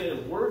couldn't say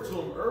a word to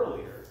him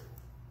earlier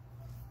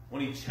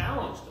when he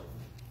challenged them.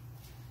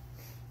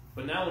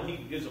 But now when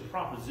he gives a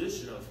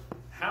proposition of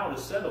how to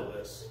settle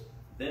this,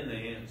 then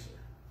they answer.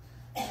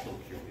 Just a little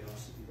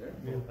curiosity there.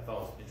 I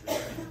thought it was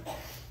interesting.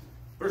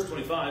 Verse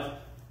 25,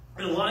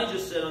 "And Elijah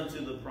said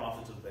unto the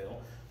prophets of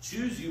Baal,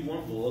 Choose you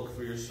 1 bullock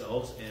for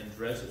yourselves, and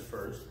dress it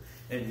first.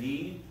 And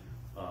ye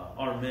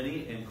are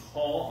many, and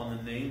call on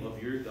the name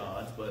of your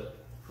gods, but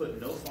put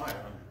no fire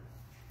under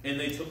it. And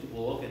they took the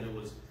bullock, and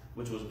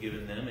which was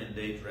given them, and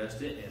they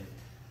dressed it, and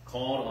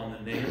called on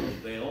the name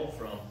of Baal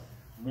from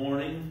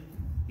morning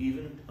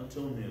even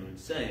until noon,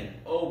 saying,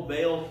 O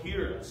Baal,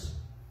 hear us.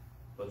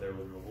 But there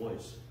was no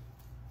voice,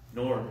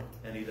 nor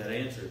any that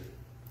answered.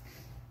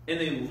 And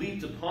they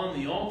leaped upon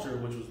the altar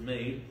which was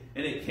made,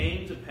 and it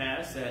came to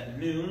pass at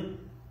noon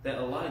that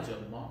Elijah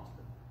mocked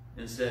them,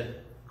 and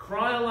said,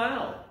 Cry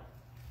aloud,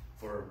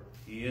 for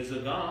he is a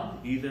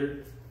God.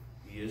 Either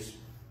he is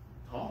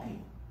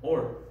talking,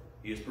 or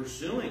he is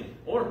pursuing,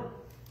 or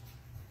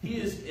he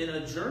is in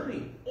a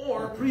journey,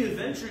 or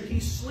peradventure he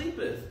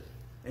sleepeth,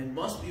 and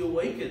must be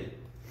awakened.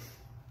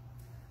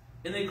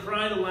 And they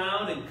cried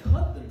aloud, and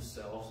cut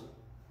themselves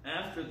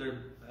after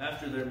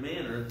their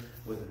manner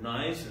with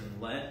knives and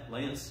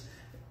lance,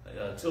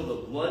 till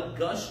the blood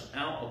gushed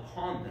out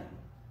upon them.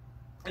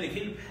 And it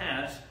came to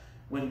pass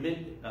when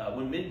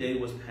midday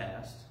was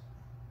past,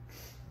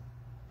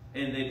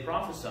 and they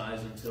prophesied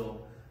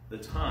until the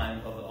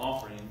time of the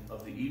offering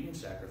of the evening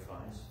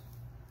sacrifice,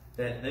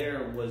 that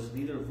there was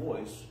neither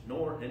voice,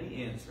 nor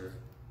any answer,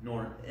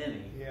 nor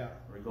any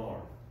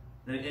regard.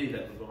 Any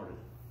that regarded.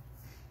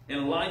 And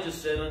Elijah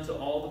said unto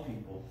all the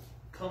people,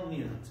 Come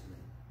near unto me.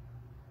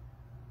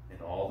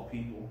 And all the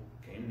people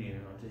came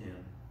near unto him,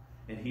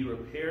 and he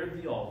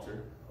repaired the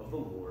altar of the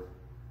Lord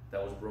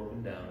that was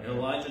broken down. And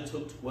Elijah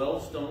took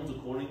 12 stones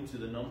according to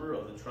the number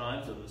of the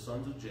tribes of the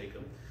sons of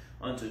Jacob,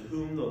 unto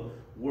whom the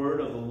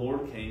word of the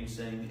Lord came,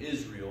 saying,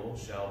 Israel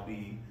shall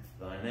be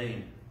thy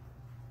name.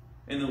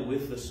 And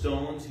with the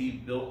stones he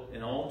built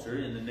an altar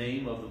in the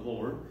name of the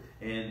Lord,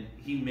 and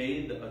he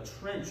made a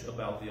trench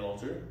about the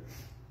altar,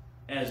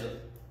 as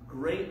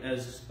great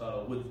as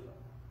would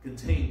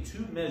contain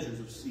 2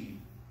 measures of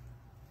seed.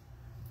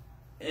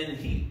 And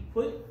he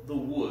put the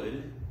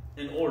wood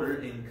in order,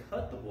 and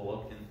cut the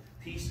bullock in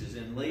pieces,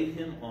 and laid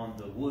him on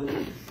the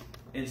wood,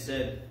 and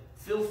said,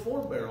 Fill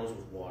 4 barrels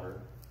with water,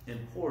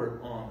 and pour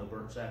it on the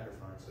burnt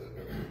sacrifice,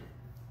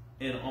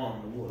 and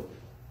on the wood.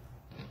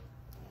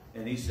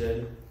 And he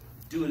said,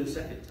 Do it a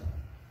second time.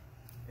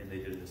 And they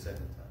did it a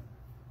second time.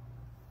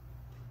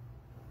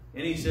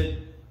 And he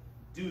said,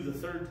 Do the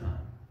third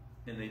time.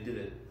 And they did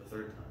it the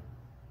third time.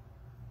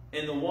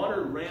 And the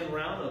water ran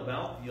round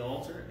about the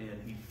altar,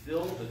 and he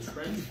filled the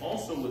trench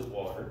also with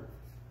water,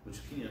 which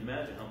can you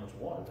imagine how much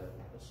water that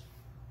was?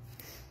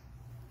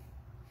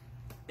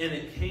 And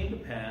it came to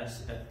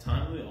pass at the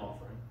time of the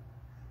offering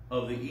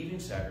of the evening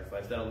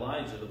sacrifice that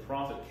Elijah the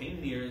prophet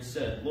came near and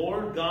said,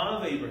 Lord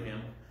God of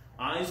Abraham,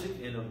 Isaac,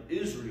 and of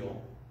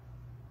Israel,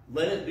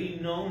 let it be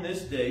known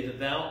this day that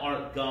thou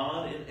art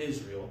God in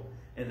Israel,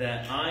 and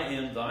that I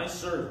am thy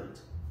servant,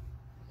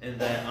 and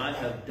that I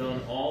have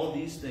done all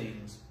these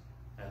things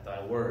at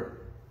thy word.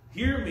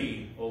 Hear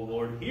me, O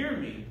Lord, hear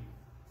me,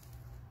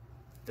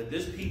 that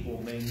this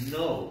people may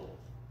know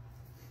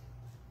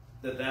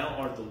that thou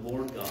art the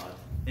Lord God,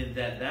 and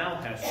that thou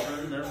hast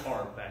turned their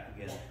heart back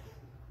again.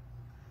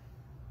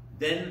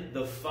 Then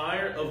the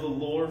fire of the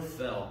Lord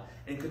fell,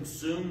 and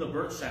consumed the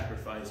burnt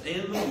sacrifice,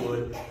 and the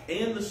wood,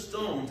 and the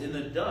stones, and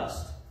the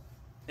dust,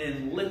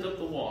 and licked up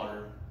the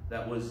water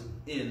that was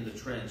in the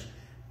trench.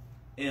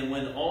 And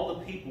when all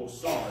the people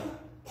saw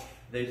it,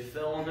 they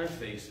fell on their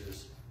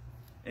faces,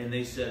 and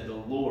they said, The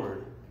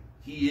Lord,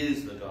 He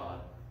is the God.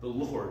 The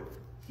Lord,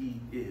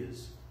 He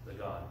is the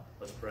God.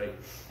 Let's pray.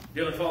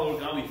 Dear Father,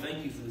 God, we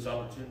thank you for this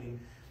opportunity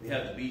we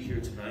have to be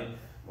here tonight.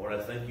 Lord,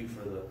 I thank you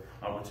for the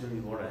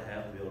opportunity, Lord, I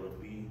have to be able to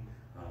be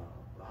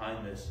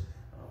behind this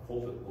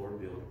pulpit, Lord,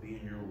 be able to be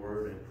in your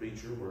word and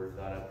preach your word.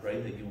 God, I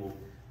pray that you will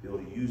be able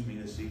to use me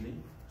this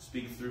evening.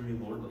 Speak through me,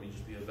 Lord. Let me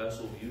just be a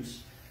vessel of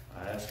use.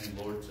 I ask you,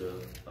 Lord,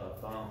 to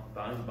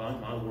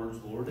bind my words,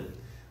 Lord, and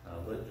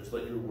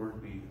let your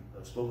word be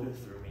spoken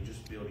through me.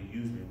 Just be able to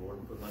use me, Lord,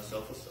 and put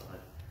myself aside.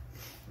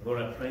 And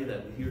Lord, I pray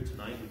that here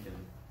tonight we can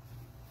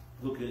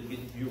look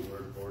into your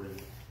word, Lord,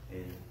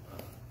 and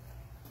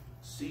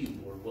see,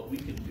 Lord, what we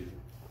can do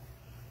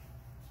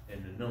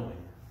into knowing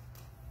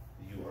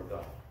that you are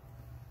God.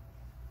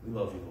 We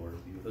love you, Lord.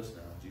 Be with us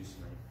now. In Jesus'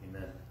 name,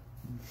 amen.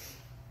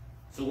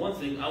 So one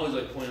thing I always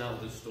like to point out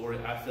with this story,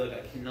 I feel like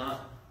I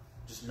cannot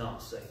just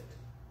not say it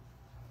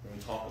when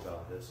we talk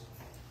about this.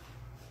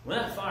 When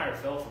that fire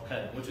fell from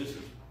heaven, which is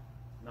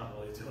not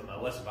really doing my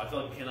lesson, but I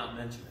feel like I cannot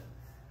mention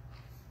it.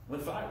 When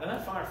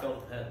that fire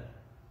fell from heaven,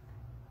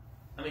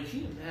 I mean, can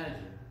you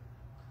imagine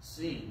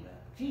seeing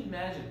that? Can you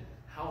imagine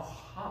how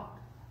hot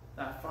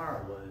that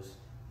fire was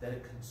that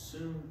it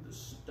consumed the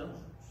stones?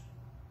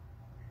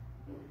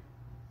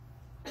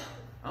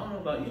 I don't know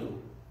about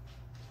you,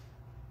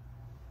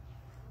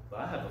 but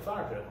I have a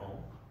fire pit at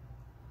home.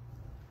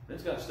 And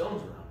it's got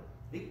stones around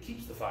it. It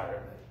keeps the fire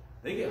at bay.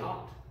 They get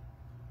hot.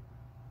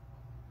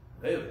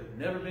 They have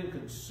never been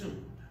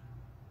consumed.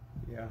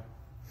 Yeah.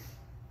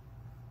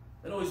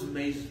 That always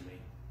amazes me,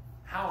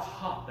 how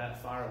hot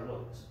that fire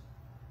was.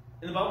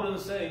 And the Bible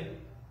doesn't say,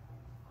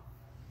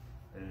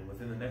 and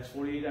within the next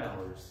 48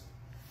 hours,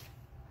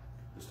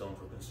 the stones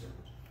were consumed.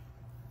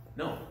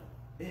 No,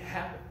 it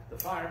happened. The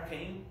fire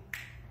came,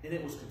 and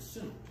it was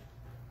consumed.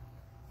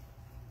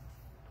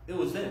 It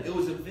was then. It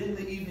was within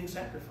the evening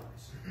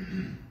sacrifice.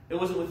 It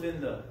wasn't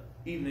within the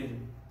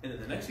evening and then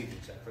the next evening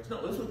sacrifice. No,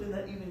 it was within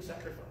that evening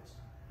sacrifice.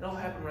 It all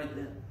happened right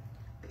then.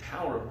 The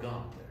power of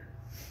God there.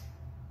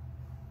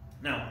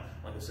 Now,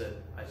 like I said,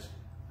 I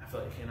feel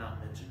like I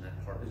cannot mention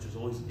that part. It just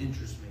always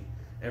interests me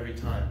every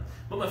time.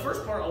 But my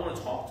first part I want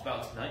to talk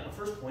about tonight, my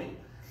first point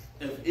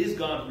of is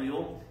God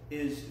real,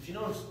 is, if you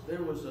notice,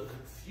 there was a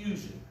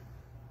confusion.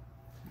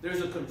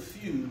 There's a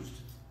confused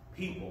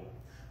people.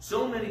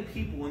 So many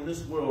people in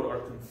this world are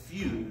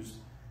confused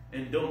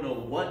and don't know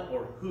what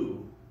or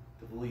who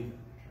to believe in.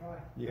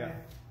 Yeah.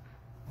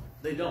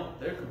 They don't.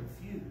 They're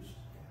confused.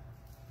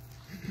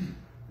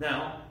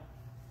 Now,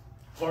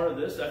 part of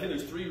this, I think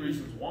there's 3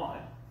 reasons why.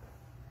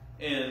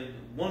 And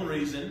one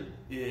reason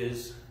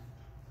is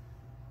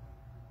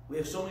We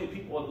have so many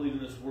people, I believe, in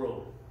this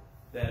world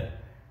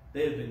that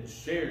they have been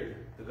shared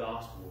the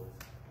gospel with.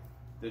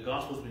 The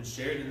gospel's been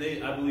shared,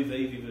 and I believe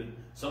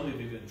some have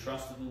even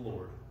trusted the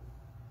Lord.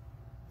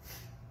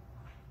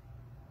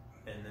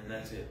 And then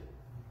that's it.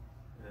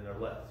 And then they're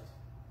left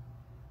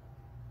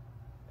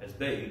as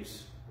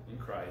babes in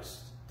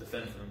Christ to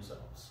fend for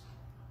themselves.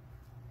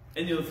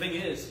 And the thing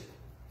is,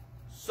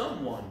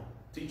 someone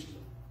teaches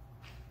them.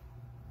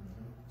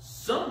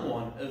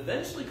 Someone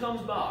eventually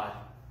comes by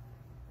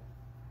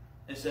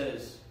and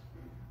says,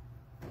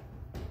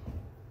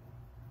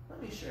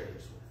 let me share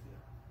this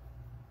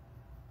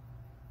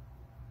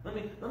with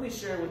you. Let me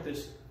share what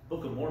this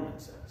Book of Mormon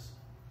says.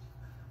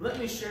 Let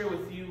me share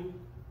with you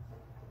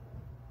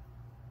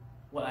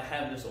what I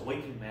have in this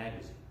Awaken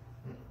magazine.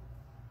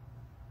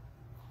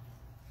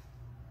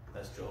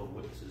 That's Jehovah's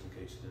Witnesses, in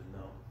case you didn't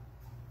know.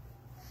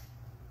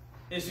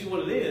 And see, what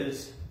it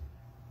is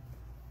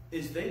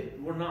they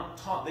were not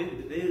taught, they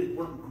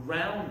weren't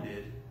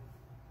grounded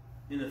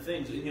in the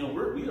things. And,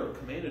 we are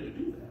commanded to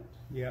do that.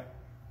 Yeah.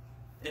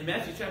 In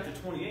Matthew chapter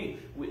 28,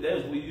 we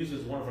use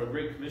as one of our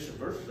Great Commission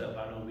verses that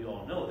I know we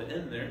all know. At the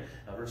end there,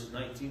 verses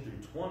 19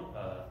 through 20,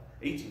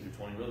 18 through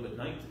 20, really, but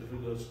 19, if we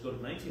go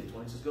to 19 and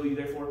 20, it says, go ye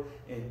therefore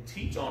and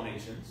teach all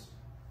nations.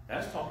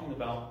 That's talking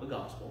about the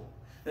gospel.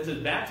 And it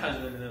says, baptize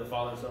them in the name of the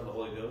Father, and Son, and the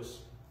Holy Ghost,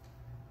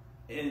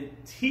 and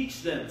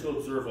teach them to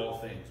observe all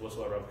things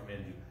whatsoever I've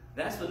commanded you.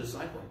 That's the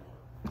discipling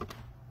part.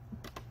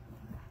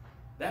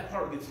 That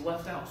part gets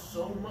left out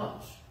so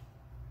much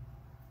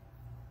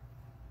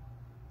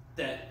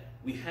that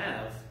we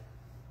have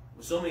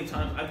so many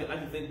times. I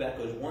can think back.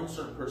 There's one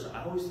certain person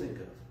I always think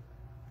of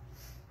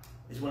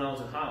is when I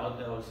was in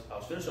Highland. I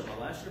was finishing up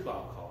my last year of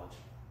Bible college,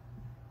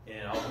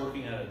 and I was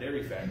working at a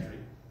dairy factory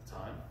at the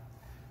time.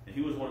 And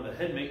he was one of the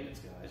head maintenance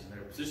guys, and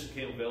their position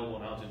came available,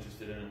 and I was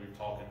interested in it. We were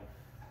talking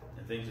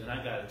and things, and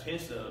I got a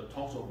chance to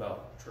talk to him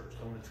about church,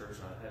 coming to church,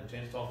 and I had a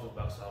chance to talk to him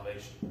about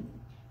salvation.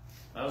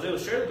 I was able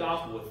to share the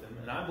gospel with him,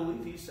 and I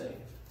believe he's saved.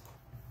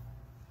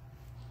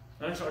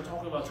 And I started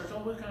talking about church. Oh,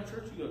 what kind of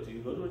church you go to? You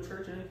go to a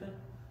church or anything?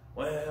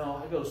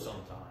 Well, I go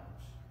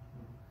sometimes.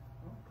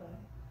 Okay.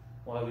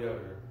 Well, have you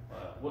ever?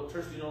 What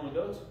church do you normally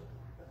go to?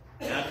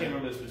 And I can't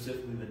remember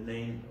specifically the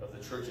name of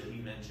the church that he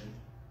mentioned.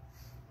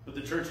 But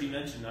the church he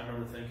mentioned, I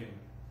remember thinking,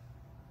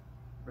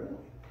 really?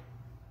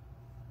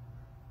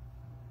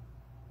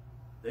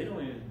 They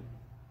don't even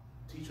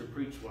teach or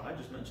preach what I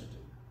just mentioned to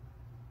you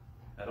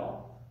at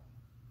all.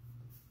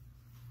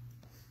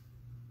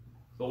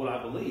 But what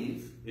I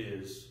believe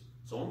is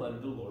someone led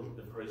him to the Lord,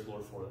 and praise the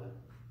Lord for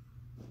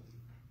that.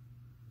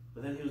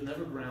 But then he was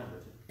never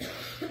grounded.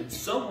 And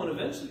someone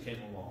eventually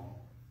came along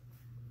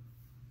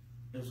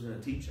and was going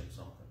to teach him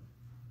something.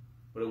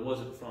 But it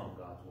wasn't from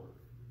God's Word.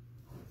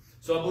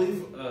 So I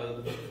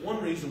believe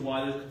one reason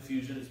why there's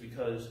confusion is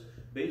because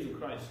babes in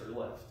Christ are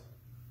left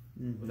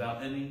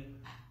without any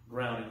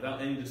grounding,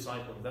 without any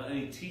discipline, without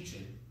any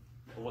teaching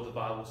of what the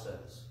Bible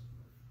says.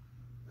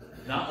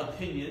 Not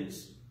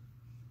opinions,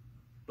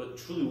 but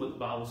truly what the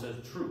Bible says,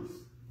 truth.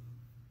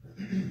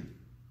 And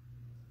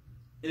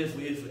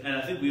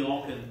I think we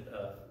all can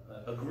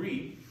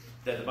agree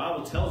that the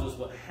Bible tells us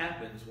what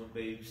happens when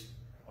babes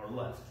are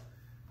left.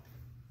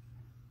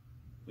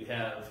 We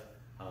have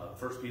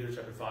 1 Peter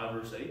chapter 5,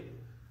 verse 8.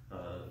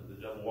 The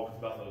devil walketh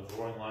about the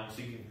roaring lion,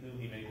 seeking whom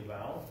he may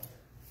devour.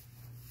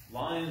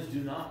 Lions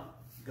do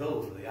not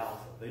go for the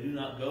alpha. They do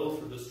not go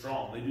for the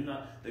strong.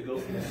 They go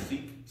for the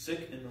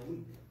sick and the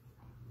weak.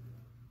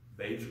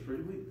 Babes are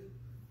pretty weak.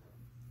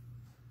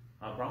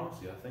 I promise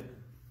you,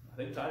 I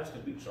think Titus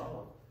can beat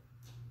Charlotte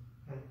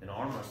in an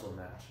arm wrestling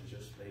match. It's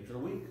just babes are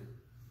weak.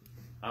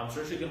 I'm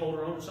sure she can hold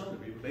her own to some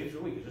degree, but babes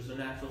are weak. It's just a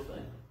natural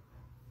thing.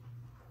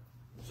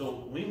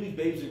 So when we leave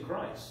babes in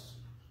Christ,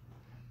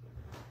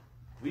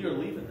 we are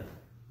leaving them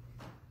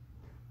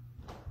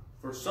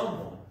for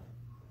someone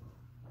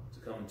to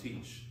come and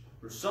teach,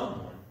 for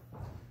someone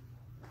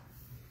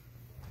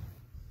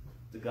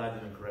to guide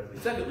them incorrectly.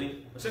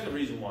 Secondly, the second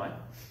reason why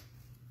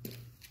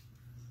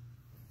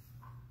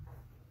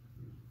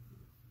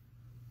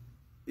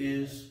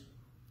is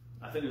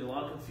I think there's a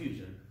lot of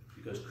confusion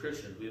because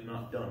Christians, we have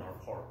not done our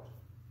part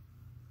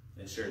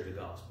and shared the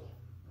gospel,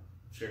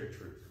 shared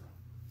truth.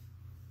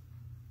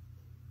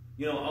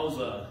 I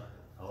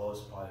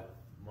was probably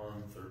a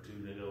month or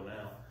two ago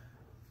now.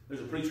 There's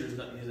a preacher, his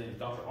name is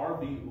Dr.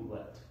 R.B.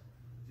 Ouellette.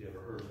 If you ever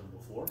heard of him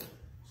before,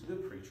 he's a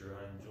good preacher.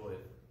 I enjoy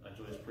it. I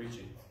enjoy his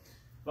preaching.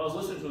 But I was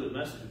listening to a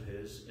message of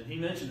his, and he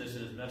mentioned this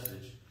in his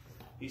message.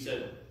 He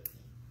said,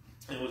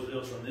 and it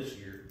was from this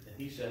year, and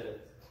he said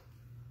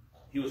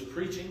he was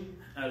preaching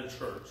at a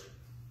church,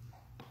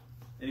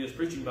 and he was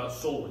preaching about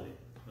soul winning.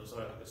 It was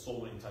like a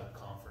soul winning type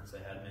of conference they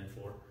had him in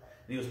for.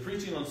 And he was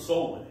preaching on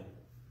soul winning,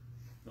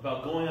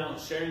 about going out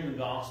and sharing the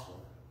gospel.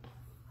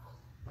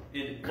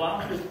 And while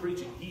he was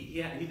preaching,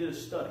 he did a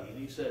study, and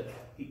he said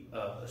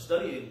a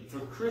study for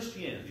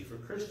Christianity, for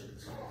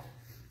Christians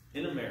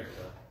in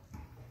America.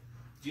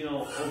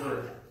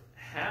 Over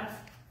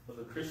half of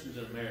the Christians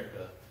in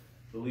America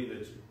believe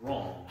it's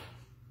wrong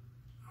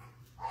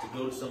to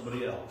go to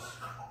somebody else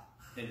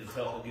and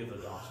to give the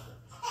gospel.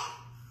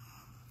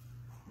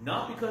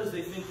 Not because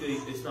they think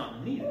it's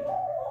not needed.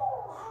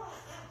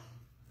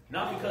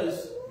 Not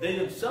because they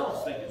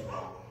themselves think it's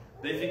wrong.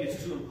 They think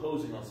it's too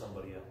imposing on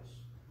somebody else.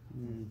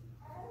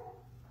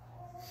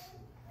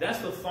 That's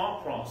the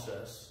thought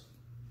process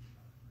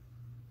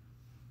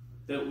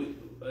that we,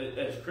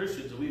 as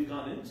Christians, that we've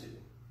gone into.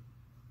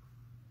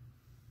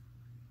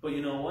 But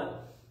you know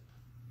what?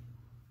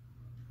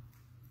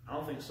 I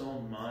don't think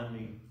someone would mind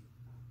me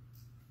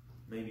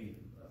maybe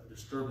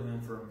disturbing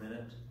them for a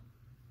minute.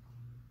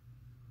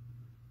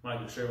 I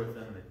could share with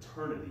them an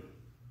eternity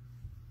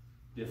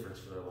difference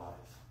for their life.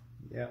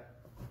 Yep.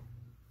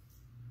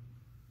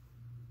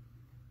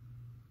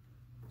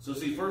 So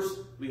see, first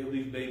we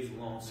leave babes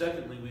alone.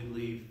 Secondly, we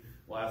leave.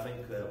 Well, I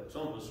think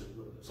some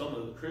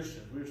of the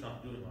Christians, we're just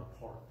not doing our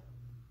part.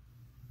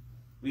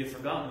 We have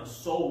forgotten the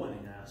soul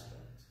winning aspect.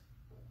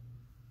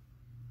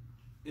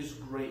 It's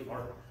great.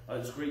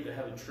 It's great to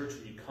have a church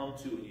that you come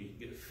to and you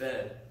get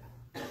fed.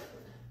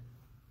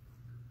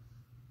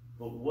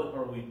 But what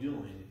are we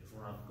doing if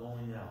we're not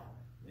going out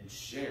and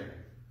sharing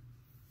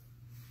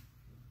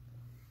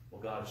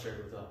what God has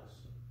shared with us?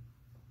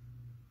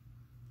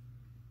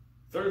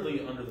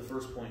 Thirdly, under the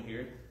first point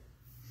here,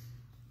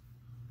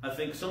 I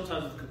think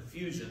sometimes with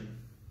confusion,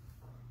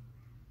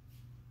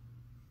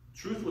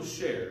 truth was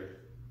shared,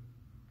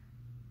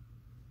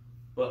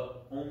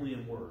 but only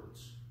in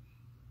words,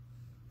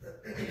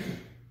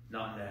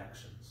 not in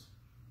actions.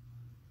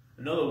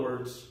 In other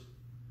words,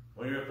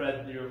 when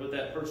you're with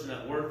that person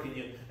at work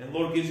and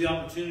Lord gives you the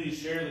opportunity to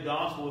share the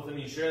gospel with them,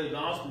 you share the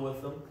gospel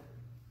with them,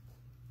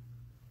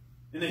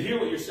 and they hear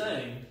what you're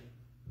saying,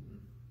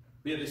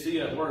 but yet they see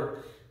you at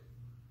work,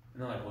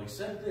 and they're like, well, he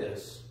said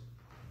this,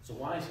 so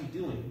why is he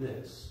doing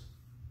this?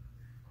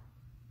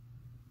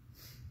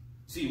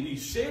 See, we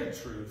shared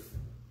truth,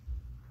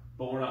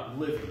 but we're not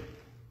living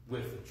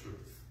with the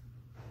truth.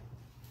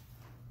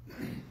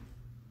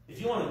 If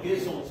you want to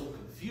give someone some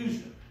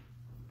confusion,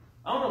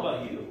 I don't know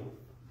about you,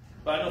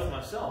 but I know for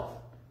myself,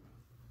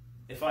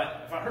 if I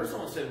heard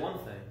someone say one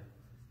thing,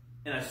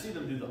 and I see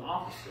them do the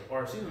opposite,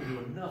 or I see them do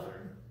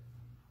another,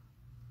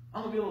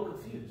 I'm going to be a little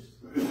confused.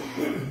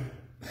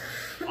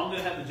 I'm going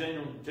to have the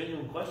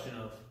genuine question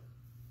of,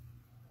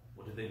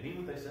 well, did they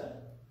mean what they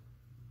said?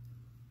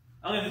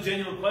 I'm going to have the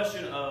genuine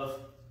question of,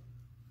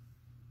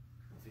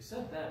 if he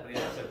said that, but he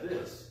acts like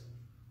this,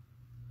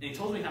 and he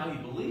told me how he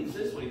believes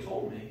this, what he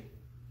told me,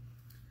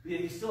 but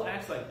yet he still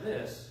acts like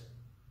this,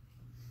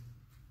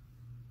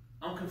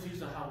 I'm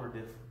confused on how we're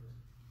different.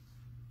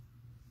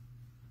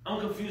 I'm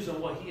confused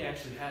on what he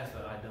actually has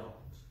that I don't.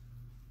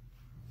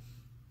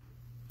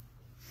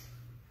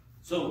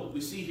 So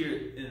we see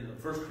here in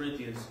 1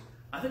 Corinthians,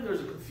 I think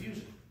there's a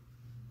confusion.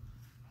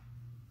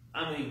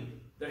 I mean,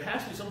 there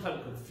has to be some type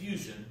of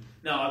confusion.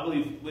 Now, I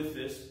believe with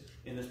this,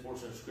 in this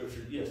portion of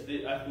Scripture, yes,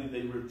 I believe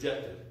they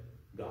rejected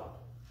God.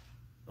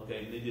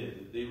 Okay, they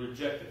did. They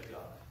rejected God.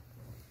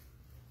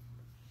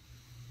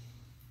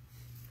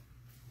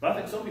 But I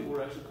think some people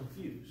were actually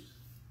confused.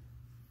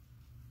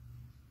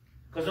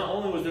 Because not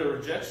only was there a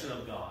rejection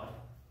of God,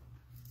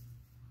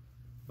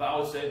 but I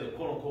would say the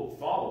quote-unquote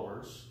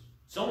followers,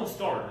 someone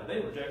started it, they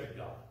rejected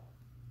God.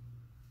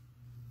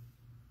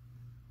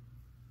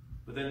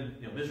 But then,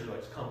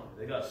 Israelites come.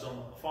 They got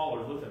some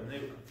followers with them, and they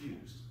were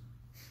confused.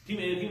 Can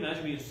you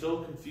imagine being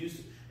so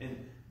confused?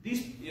 And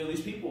these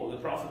people, the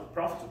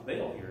prophets of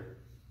Baal here,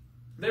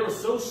 they were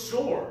so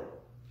sure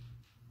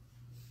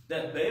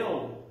that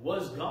Baal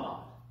was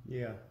God.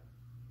 Yeah.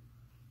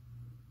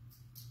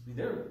 I mean,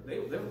 they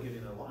were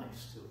giving their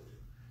lives to it.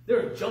 They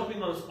were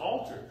jumping on this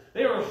altar.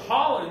 They were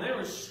hollering. They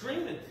were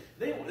screaming.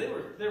 They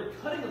were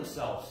cutting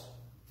themselves.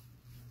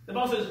 The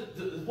Bible says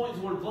the point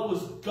is where blood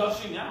was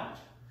gushing out.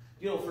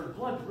 For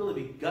blood to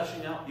really be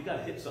gushing out, you got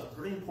to hit something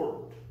pretty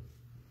important.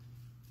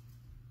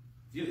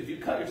 If you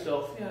cut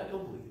yourself, yeah, it'll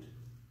bleed.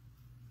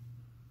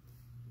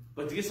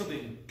 But to get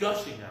something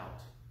gushing out,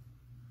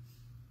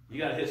 you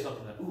got to hit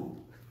something that,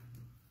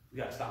 we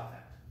got to stop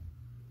that.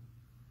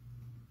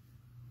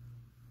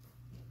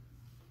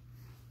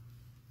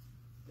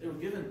 They were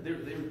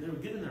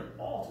giving their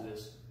all to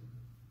this,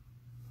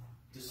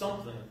 to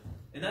something,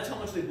 and that's how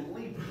much they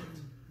believed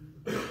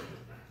in it.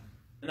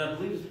 And I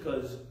believe it's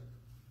because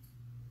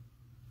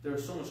there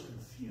was so much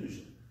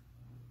confusion.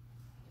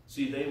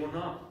 See, they were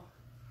not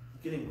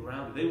getting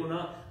grounded. They were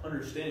not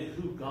understanding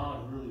who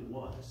God really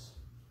was.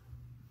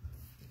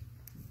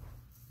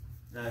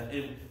 Now,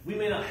 and we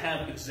may not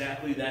have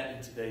exactly that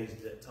in today's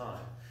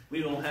time.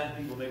 We don't have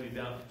people maybe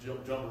down to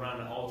jump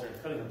around an altar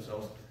and cutting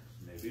themselves.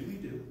 Maybe we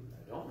do.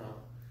 I don't know.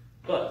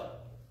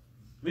 But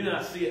we may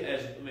not see it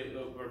as,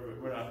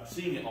 we're not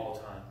seeing it all the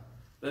time.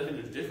 But I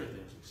think there's different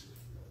things we see.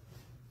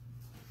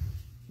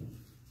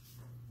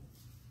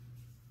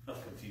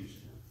 Of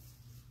confusion.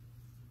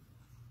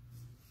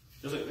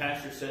 Just like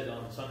Pastor said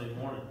on Sunday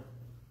morning.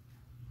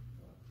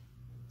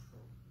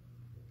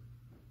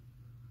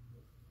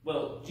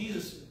 Well,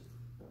 Jesus,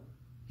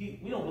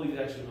 we don't believe he's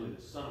actually really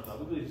the Son of God.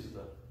 We believe he's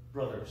the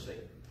brother of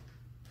Satan.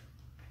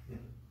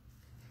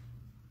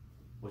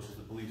 Which is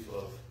the belief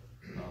of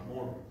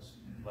Mormons.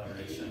 If that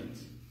makes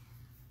sense.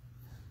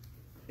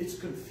 It's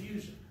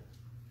confusion.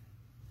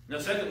 Now,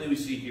 secondly, we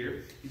see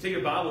here, you take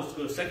your Bibles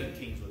to go to 2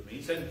 Kings with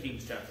me. 2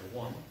 Kings chapter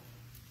 1.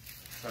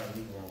 Try to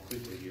move along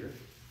quickly here.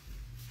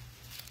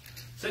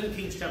 2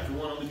 Kings chapter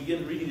 1, we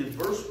begin reading in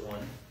verse 1.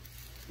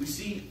 We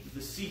see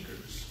the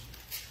seekers.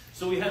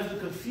 So we have the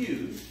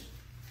confused,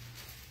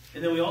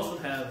 and then we also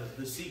have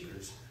the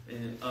seekers.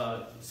 In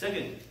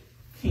 2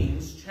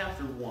 Kings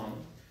chapter 1,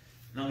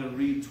 and I'm going to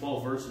read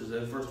 12 verses.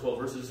 The first 12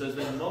 verses says,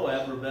 Then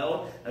Moab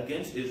rebelled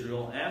against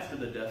Israel after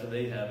the death of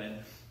Ahab,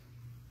 and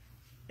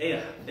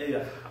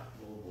Ahaziah.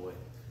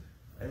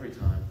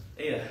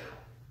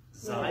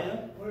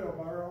 Well,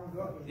 by our own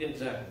God. Yeah,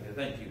 exactly. Yeah,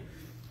 thank you.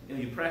 You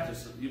know, you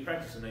practice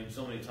the name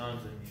so many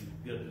times, and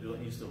you get to do it,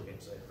 and you still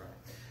can't say it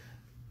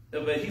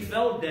right. But he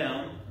fell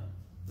down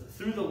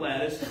through the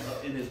lattice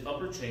in his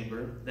upper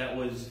chamber that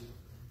was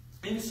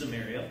in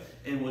Samaria,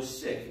 and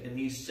was sick. And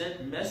he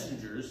sent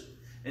messengers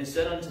and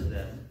said unto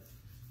them,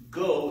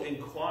 Go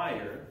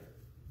inquire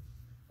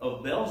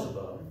of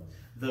Beelzebub,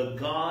 the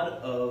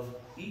god of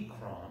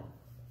Ekron,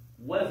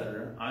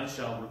 whether I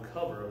shall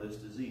recover of this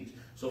disease.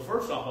 So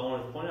first off, I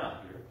want to point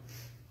out here,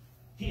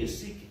 he is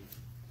seeking.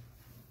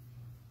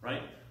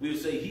 Right? We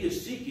would say he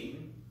is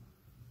seeking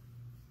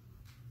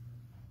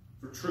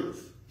for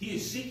truth. He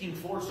is seeking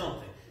for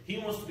something. He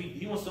wants a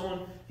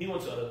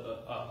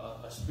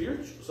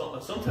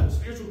spiritual, some type of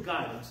spiritual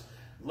guidance,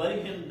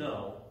 letting him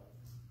know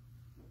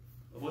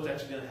of what's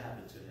actually going to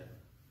happen to him.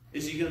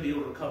 Is he going to be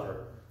able to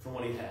recover from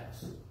what he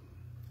has?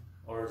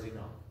 Or is he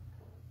not?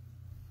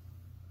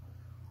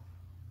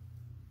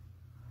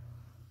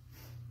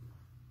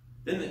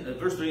 Then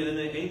verse 3, Then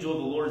the angel of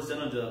the Lord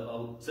said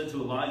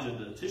to Elijah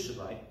the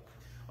Tishbite,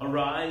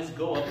 Arise,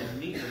 go up and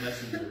meet the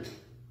messenger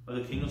of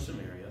the king of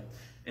Samaria,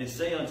 and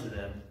say unto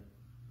them,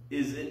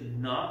 Is it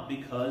not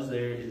because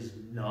there is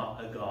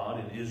not a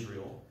God in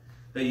Israel,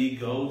 that ye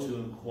go to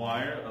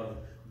inquire of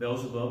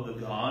Beelzebub, the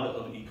god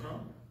of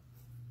Ekron?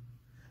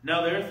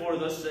 Now therefore,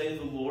 thus saith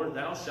the Lord,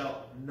 Thou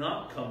shalt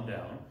not come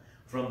down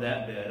from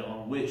that bed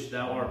on which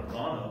thou art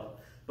gone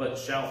up, but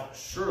shalt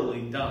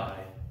surely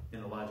die.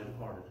 And Elijah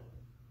departed.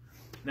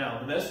 Now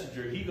the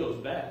messenger, he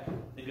goes back,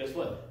 and guess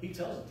what? He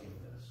tells the king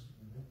this.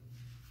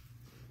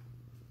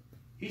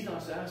 He's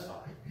not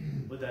satisfied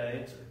with that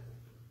answer.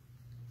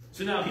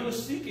 So now he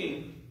was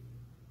seeking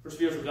for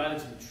spiritual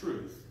guidance and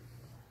truth.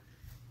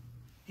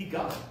 He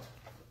got it.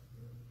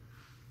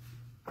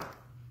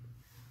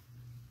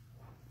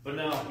 But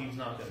now he's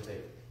not going to take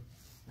it.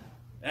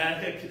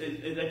 And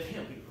that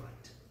can't be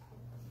right.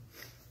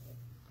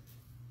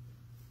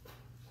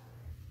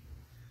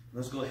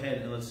 Let's go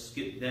ahead and let's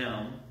skip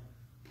down.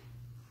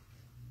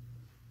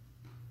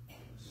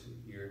 Let's see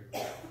here.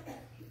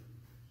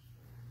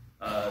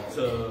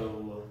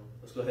 So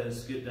let's go ahead and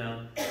skip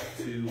down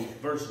to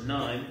verse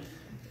 9.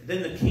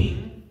 Then the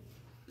king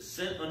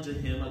sent unto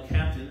him a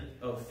captain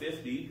of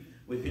 50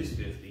 with his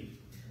 50,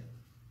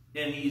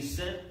 and he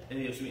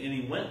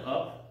went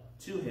up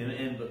to him,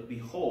 and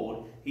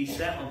behold, he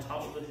sat on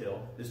top of the hill.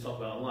 This talk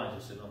about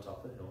Elijah sitting on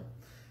top of the hill.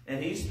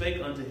 And he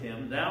spake unto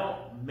him,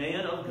 Thou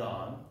man of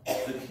God,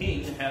 the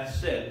king hath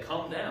said,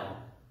 Come down.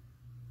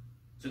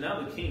 So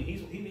now the king,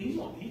 he's wanting to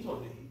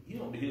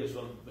hear this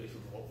from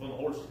the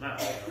horse's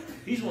mouth.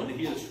 He's wanting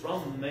to hear this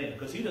from the man,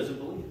 because he doesn't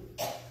believe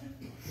it.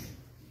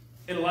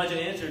 And Elijah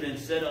answered and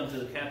said unto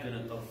the captain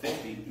of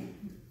 50,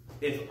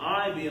 If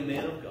I be a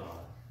man of God,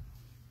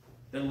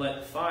 then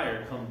let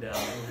fire come down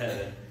from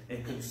heaven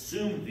and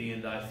consume thee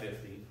and thy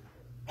 50.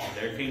 And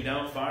there came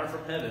down fire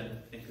from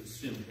heaven and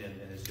consumed him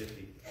and his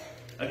 50.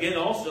 Again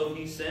also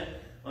he sent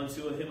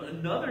unto him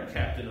another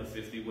captain of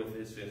 50 with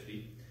his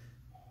 50.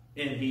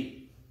 And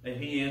he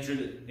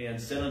answered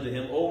and said unto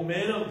him, O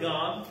man of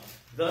God,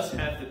 thus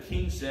hath the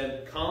king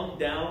said, Come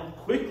down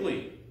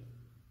quickly.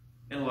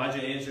 And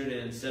Elijah answered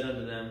and said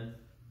unto them,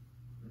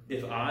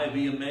 If I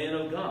be a man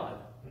of God,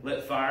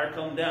 let fire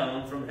come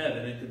down from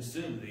heaven and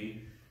consume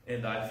thee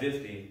and thy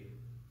 50.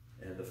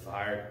 And the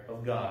fire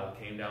of God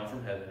came down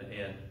from heaven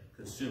and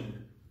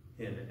consumed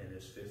him and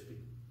his 50.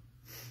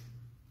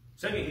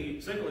 Secondly,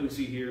 we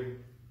see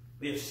here,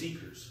 we have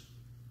seekers.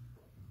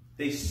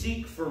 They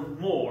seek for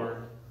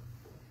more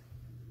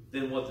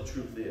than what the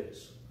truth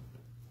is.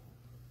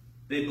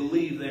 They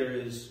believe there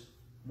is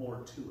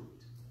more to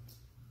it.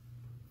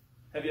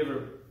 Have you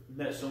ever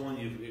met someone,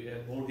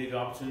 Lord gave you the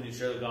opportunity to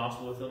share the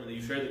gospel with them, and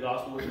you share the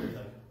gospel with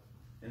them,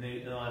 and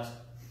they'll ask,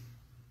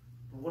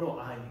 well, what do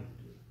I need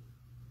to do?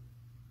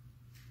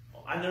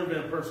 I've never been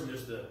a person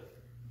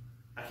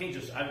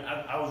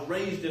I was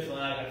raised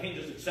differently. I can't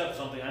just accept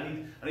something. I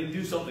need to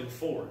do something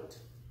for it.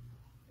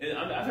 And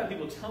I've had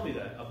people tell me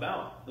that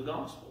about the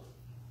gospel.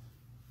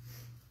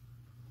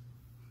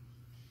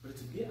 But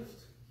it's a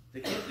gift.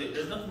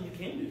 There's nothing you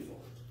can do for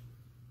it.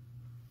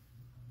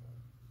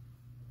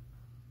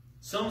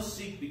 Some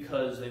seek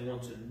because they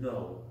want to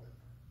know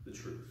the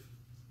truth.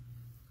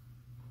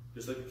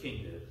 Just like the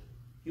king did.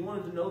 He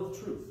wanted to know the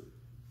truth.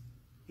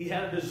 He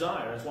had a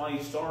desire. That's why he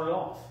started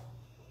off.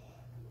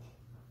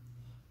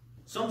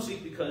 Some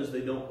seek because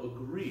they don't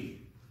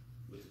agree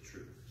with the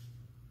truth.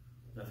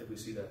 And I think we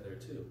see that there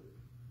too.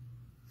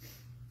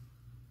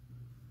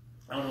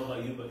 I don't know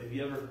about you, but have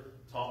you ever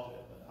talked,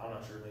 I'm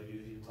not sure, maybe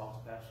you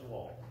talked to Pastor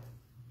Walt,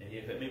 and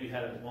you've maybe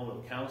had a moment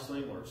of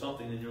counseling or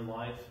something in your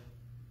life,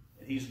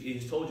 and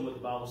he's told you what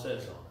the Bible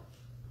says on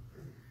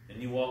it.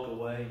 And you walk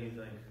away and you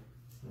think,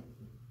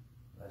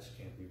 that just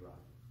can't be right.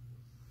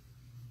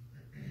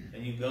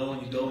 And you go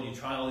and you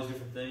try all these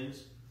different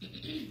things,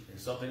 and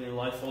something in your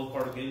life falls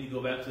apart again. You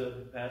go back to the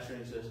pastor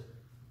and he says,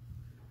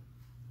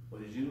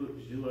 well, did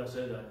you do what I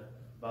said the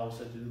Bible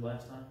said to do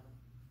last time?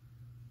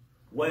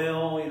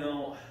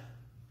 Well,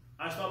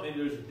 I thought maybe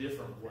there's a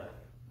different way.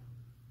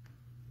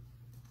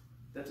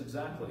 That's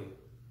exactly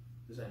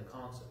the same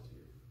concept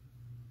here.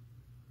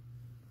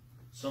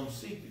 Some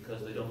seek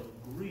because they don't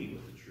agree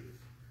with the truth.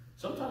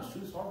 Sometimes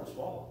truth is hard to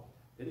swallow.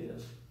 It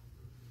is.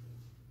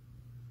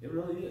 It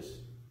really is.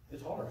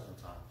 It's hard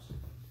sometimes.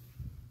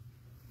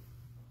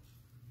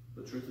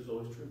 But truth is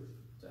always truth.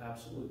 It's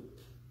absolute.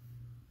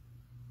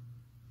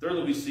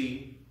 Thirdly, we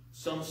see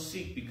some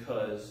seek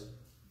because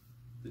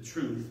the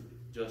truth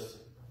just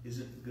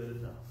isn't good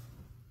enough.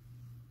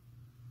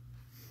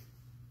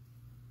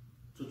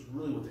 So it's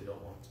really what they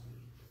don't want it to be.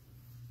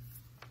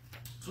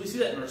 So we see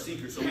that in our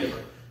seekers. So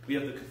we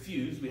have the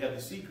confused, we have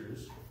the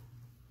seekers.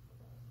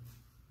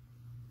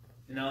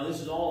 And now this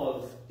is all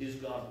of, is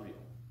God real?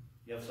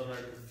 You have some that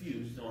are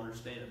confused, don't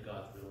understand if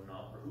God's real or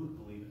not, or who to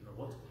believe in, or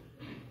what to believe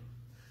in.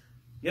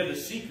 You have the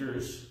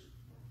seekers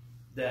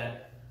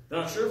that they're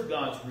not sure if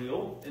God's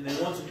real, and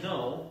they want to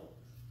know.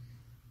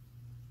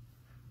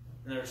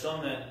 And there are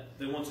some that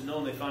they want to know,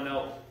 and they find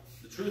out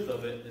the truth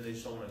of it, and they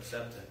just don't want to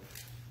accept it.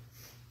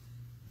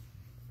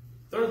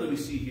 Thirdly, we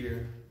see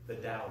here the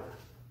doubter.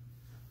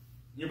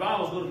 In your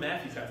Bibles, go to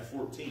Matthew chapter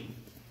 14.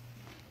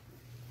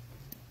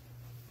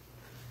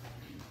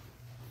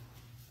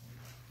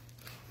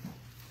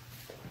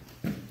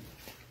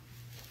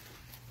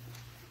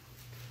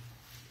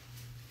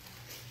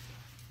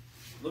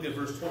 Look at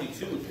verse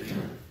 22 with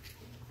me.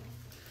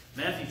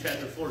 Matthew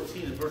chapter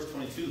 14 and verse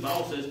 22, the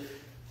Bible says,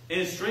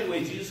 and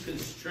straightway Jesus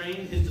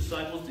constrained his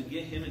disciples to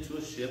get him into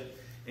a ship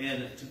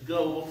and to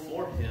go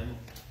before him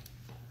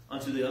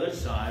unto the other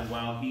side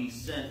while he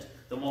sent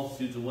the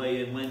multitudes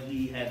away. And when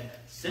he had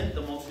sent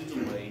the multitudes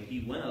away,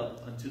 he went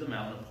up unto the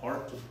mountain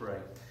apart to pray.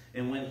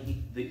 And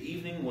when the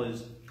evening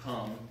was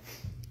come,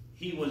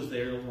 he was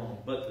there alone.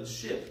 But the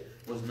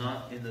ship was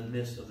not in the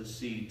midst of the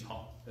sea.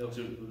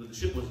 The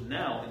ship was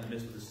now in the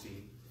midst of the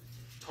sea,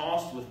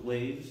 tossed with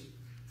waves,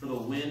 for the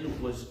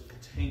wind was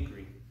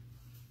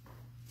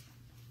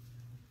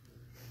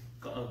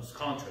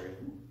contrary.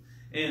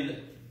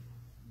 And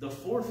the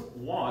fourth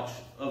watch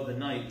of the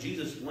night,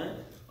 Jesus went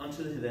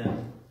unto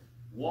them,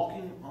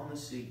 walking on the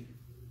sea.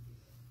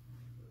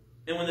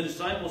 And when the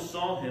disciples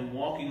saw him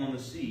walking on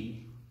the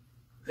sea,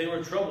 they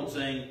were troubled,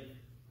 saying,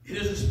 it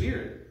is a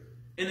spirit.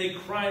 And they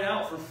cried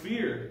out for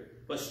fear.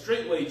 But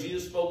straightway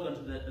Jesus spoke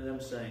unto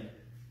them, saying,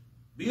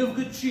 be of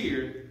good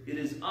cheer, it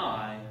is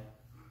I,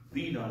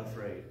 be not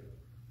afraid.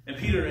 And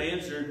Peter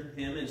answered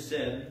him and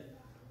said,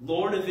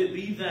 Lord, if it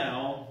be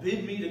thou,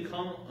 bid me to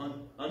come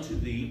unto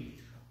thee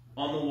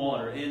on the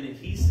water. And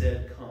he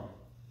said, come.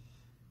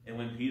 And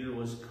when Peter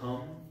was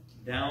come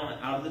down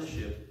out of the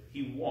ship,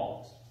 he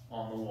walked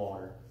on the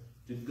water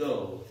to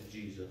go to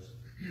Jesus.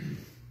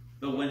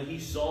 But when he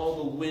saw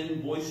the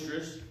wind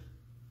boisterous,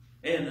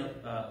 and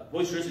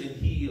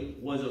he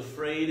was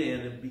afraid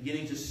and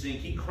beginning to sink,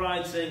 he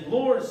cried, saying,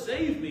 Lord,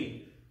 save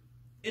me.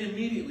 And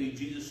immediately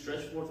Jesus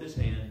stretched forth his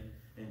hand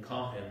and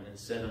caught him and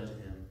said unto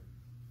him,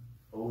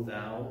 O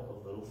thou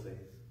of little faith,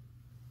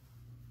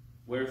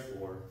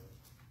 wherefore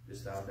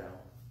didst thou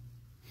doubt?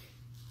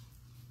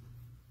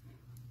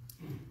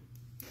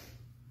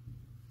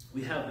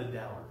 We have the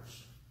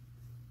doubters.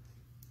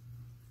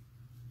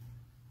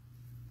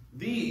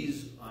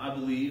 These, I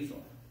believe,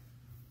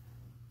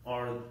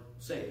 are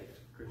saved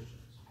Christians.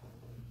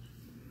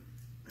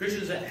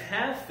 Christians that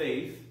have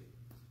faith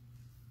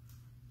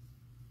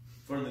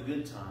for in the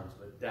good times,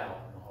 but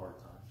doubt in the hard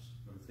times,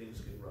 when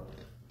things get rough.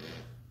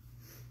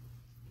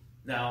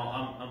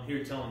 Now, I'm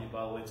here telling you,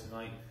 by the way,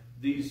 tonight,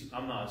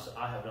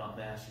 I have not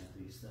mastered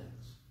these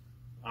things.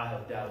 I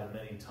have doubted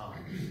many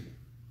times.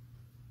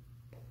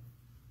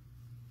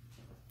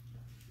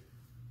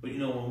 But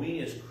when we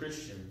as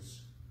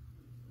Christians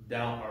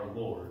doubt our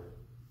Lord,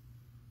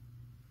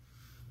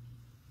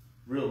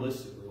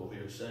 realistically what we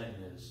are saying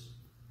is,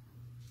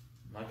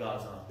 my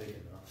God's not big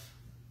enough.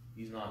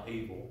 He's not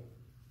able.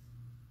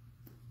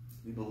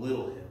 We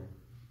belittle him.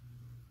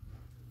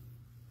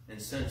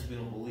 And since we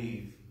don't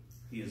believe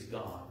he is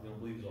God, we don't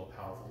believe he's all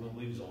powerful, we don't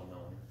believe he's all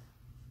knowing,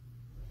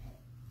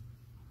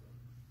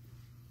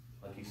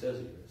 like he says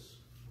he is.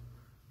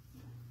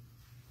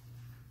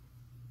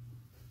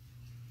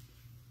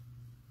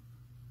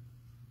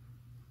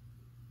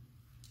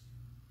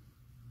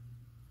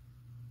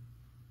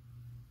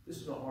 This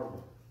is a hard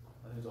one.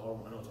 I think it's a hard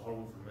one. I know it's a hard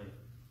one for me.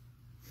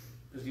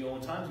 Because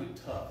when times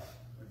get tough,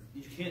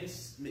 you can't,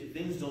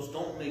 things just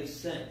don't make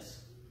sense.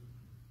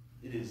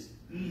 It is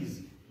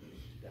easy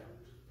to doubt.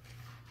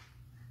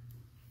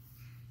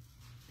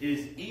 it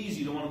is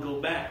easy to want to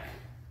go back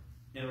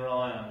and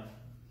rely on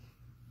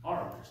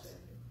our understanding,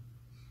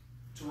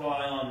 to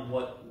rely on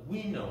what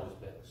we know is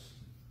best.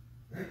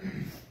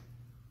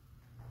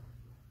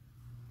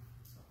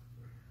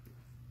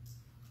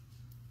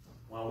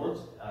 When I was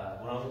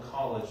in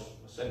college,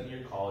 my second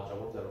year of college, I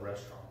worked at a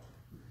restaurant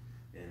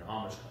in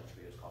Amish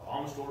country. It was called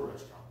Amish Door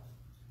Restaurant.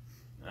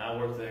 And I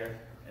worked there,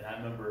 and I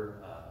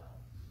remember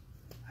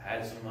I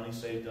had some money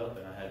saved up,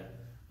 and I had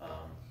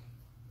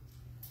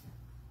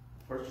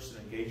purchased an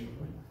engagement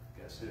ring.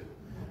 Guess who?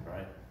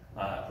 Right?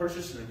 I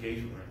purchased an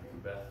engagement ring for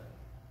Beth,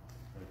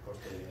 and of course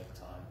dating at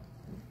the time.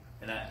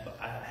 And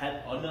I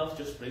had enough,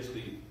 just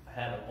basically, I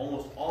had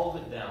almost all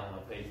of it down on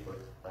my paper,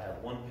 but I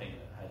had one payment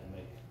I had to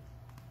make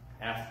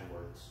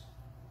afterwards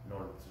in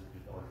order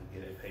to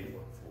get it paid for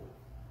in full.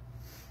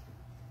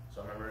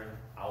 So I remember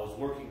I was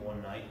working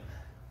one night.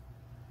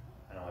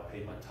 I know I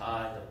paid my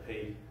tithe, I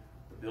paid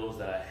the bills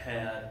that I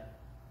had,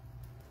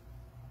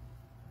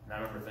 and I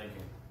remember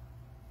thinking,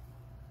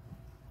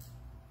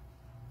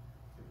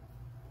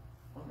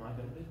 what am I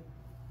going to do?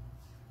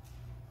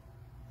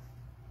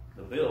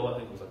 The bill, I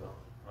think, was like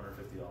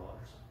 $150.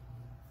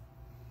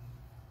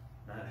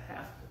 And I had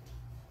half of it.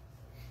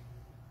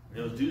 And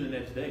it was due the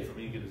next day for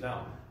me to get this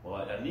out. Well,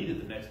 I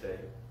needed the next day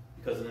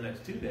because in the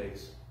next 2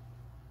 days,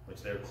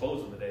 which they were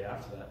closing the day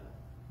after that,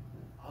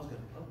 I was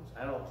going to close. I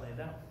had it all planned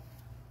out.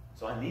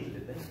 So I needed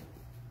it then.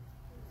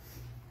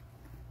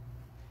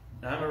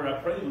 And I remember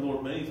I prayed to the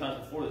Lord many times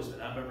before this,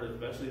 and I remember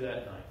especially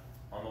that night,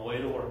 on the way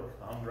to work,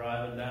 I'm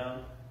driving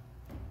down.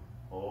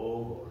 Oh,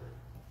 Lord,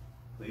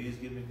 please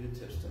give me good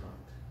tips tonight.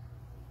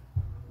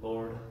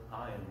 Lord,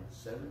 I am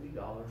 $70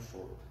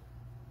 short.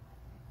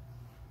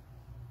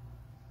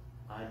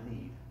 I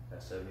need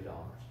that $70.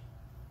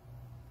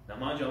 Now,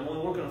 mind you, I'm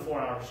only working a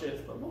 4-hour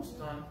shift, but most of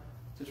the time,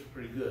 tips were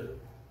pretty good.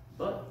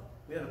 But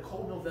we had a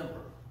cold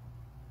November.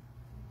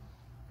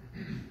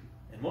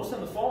 And most of the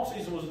time, the fall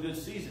season was a good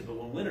season, but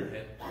when winter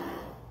hit,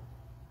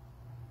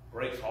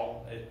 breaks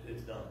all,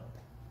 it's done.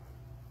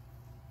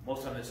 Most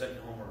of the time, they sent me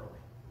home early.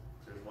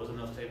 There wasn't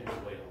enough tables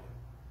to wait on.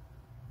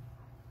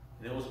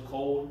 And it was a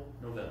cold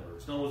November.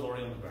 Snow was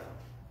already on the ground.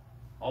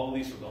 All the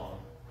leaves were gone.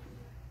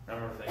 I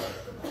remember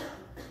thinking,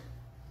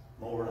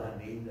 Lord, I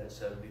need that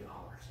 $70.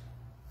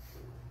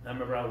 And I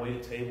remember I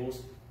waited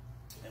tables,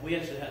 and we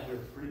were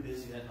pretty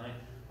busy that night.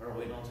 We were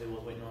waiting on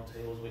tables, waiting on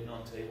tables, waiting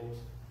on tables.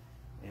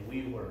 And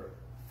we were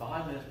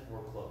 5 minutes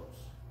before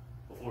close.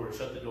 Before we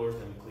shut the doors,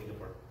 then we cleaned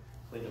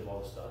up all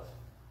the stuff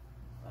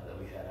that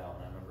we had out.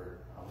 And I remember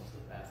I went to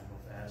the bathroom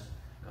real fast,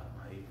 got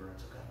my apron,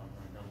 took out my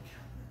money, and I'm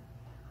counting it.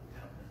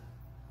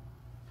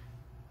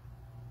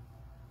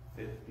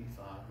 $55.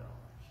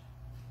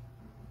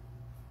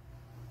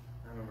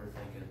 I remember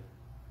thinking, you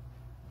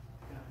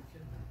gotta be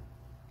kidding me.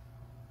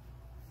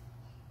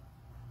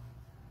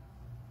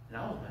 And I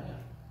was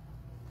mad.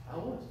 I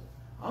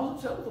was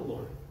upset with the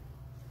Lord.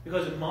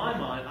 Because in my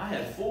mind, I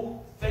had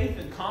full faith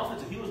and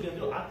confidence that He was going to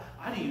do it.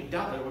 I didn't even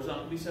doubt there was not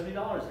going to be $70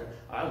 there.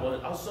 I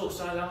was so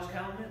excited I was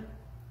counting it.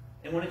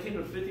 And when it came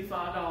to $55,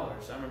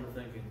 I remember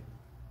thinking,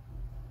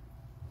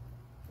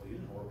 well, you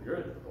didn't work your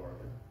end of the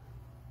bargain.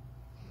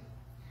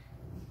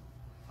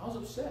 I was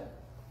upset.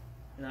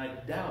 And I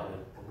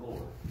doubted the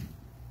Lord.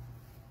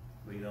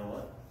 But you know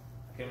what?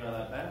 I came out of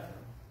that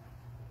bathroom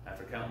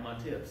after counting my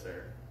tips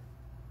there.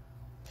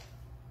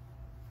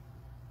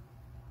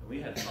 And we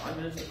had 5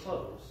 minutes to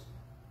close.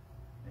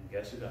 And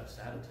guess who got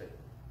sat at the table?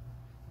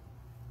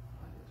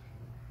 I did.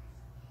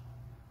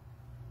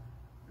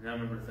 And I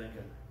remember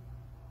thinking,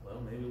 well,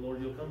 maybe Lord,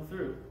 you'll come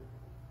through.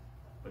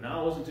 But now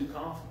I wasn't too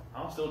confident.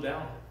 I was still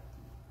doubting.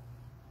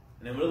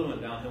 And then really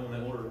went downhill when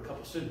they ordered a cup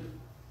of soup.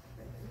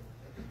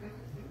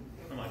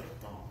 I'm like,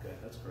 oh, okay,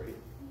 that's great.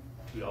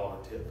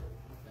 $2 tip.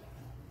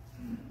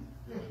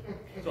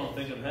 So I'm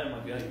thinking, hey, my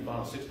God, you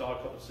bought a $6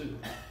 cup of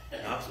soup.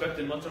 Not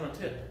expecting much on a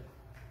tip.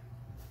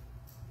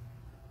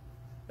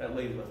 That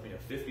lady left me a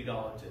 $50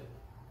 tip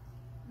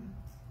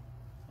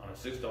on a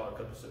 $6 cup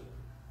of soup.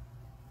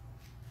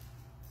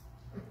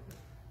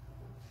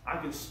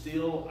 I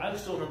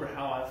still remember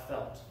how I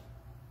felt.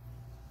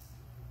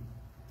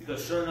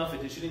 Because sure enough,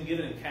 she didn't get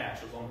it in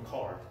cash. It was on the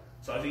card.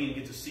 So I didn't even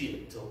get to see it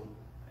until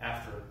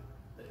after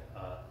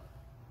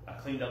I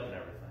cleaned up and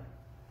everything.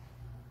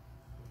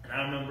 And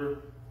I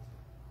remember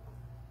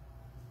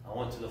I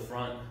went to the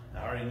front. I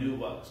already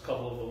knew a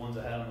couple of the ones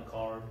I had on the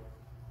card.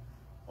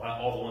 Well,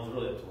 all the ones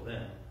really up till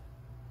then.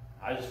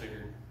 I just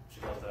figured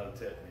she left out a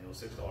tip. I mean, it was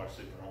 $6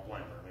 soup. I don't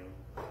blame her.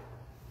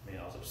 I mean,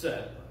 I was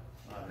upset,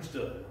 but I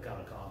understood the kind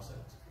of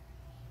concept.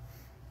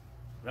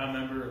 But I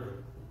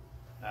remember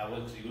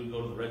so you would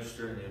go to the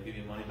register and they'll give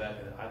you money back,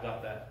 and I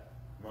got that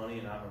money,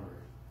 and I remember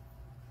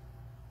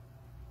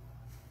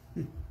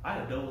I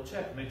had to double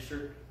check to make sure.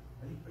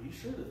 Are you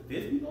sure the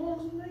 $50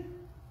 belongs to me?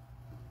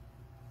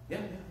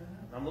 Yeah.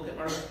 I'm looking at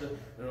my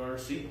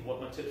receipt of what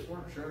my tips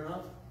were. Sure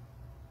enough,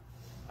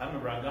 I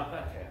remember I got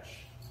that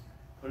cash,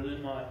 put it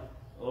in my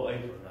little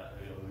apron that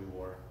we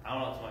wore, out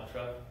onto my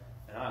truck,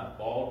 and I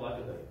bawled like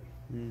a baby.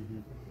 Mm-hmm.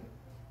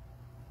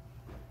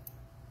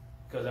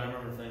 Because I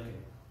remember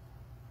thinking,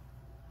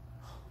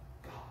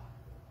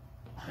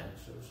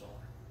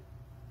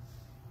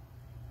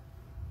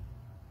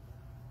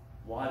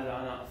 why did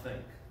I not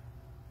think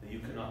that you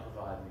could not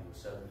provide me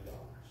with $70?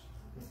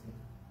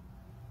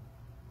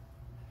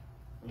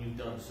 When you've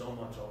done so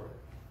much already.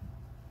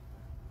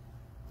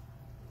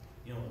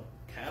 You know,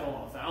 cattle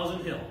on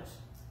 1,000 hills.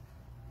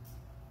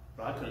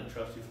 But I couldn't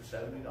trust you for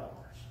 $70.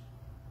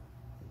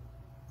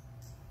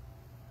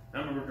 I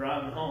remember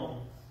driving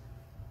home,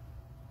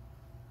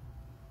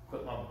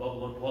 quit my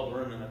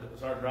blubbering, and I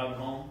started driving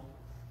home.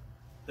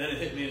 Then it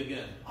hit me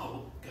again.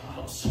 Oh, God,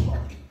 I'm sorry.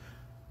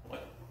 I'm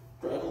like,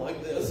 driving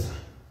like this.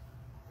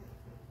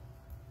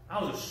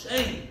 I was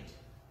ashamed.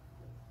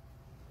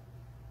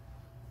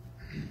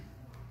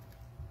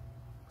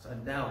 Because I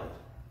doubted.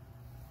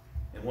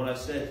 And what I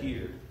said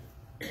here,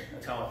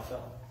 that's how I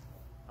felt.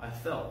 I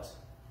felt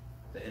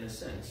that in a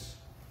sense,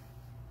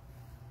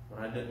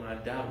 when I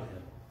doubted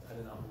him, I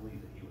did not believe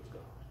that he was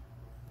God.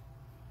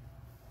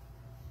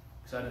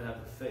 Because I didn't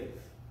have the faith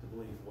to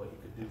believe what he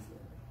could do for me.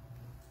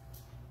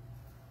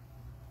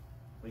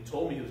 When he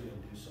told me he was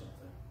going to do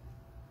something,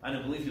 I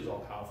didn't believe he was all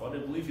powerful. I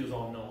didn't believe he was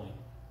all knowing.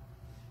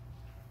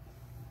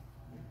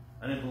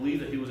 I didn't believe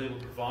that he was able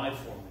to provide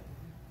for me.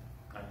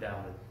 I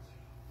doubted.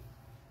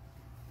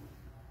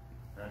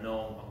 And I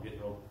know I'm getting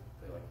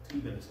like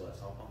 2 minutes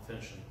left. I'm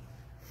finishing.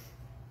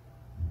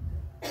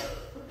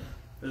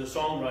 There's a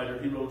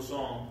songwriter, he wrote a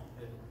song,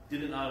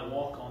 Didn't I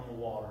Walk on the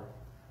Water?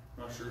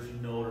 I'm not sure if you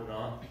know it or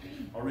not.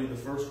 I'll read the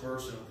first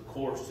verse of the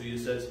chorus to you. It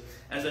says,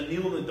 as I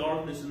kneel in the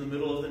darkness in the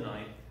middle of the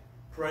night,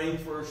 praying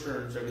for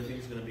assurance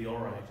everything's going to be all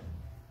right.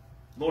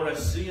 Lord, I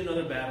see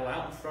another battle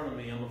out in front of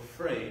me. I'm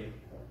afraid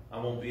I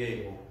won't be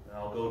able, and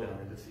I'll go down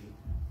in defeat.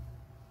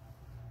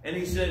 And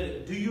he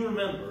said, do you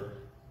remember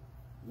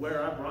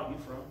where I brought you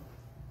from?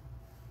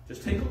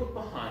 Just take a look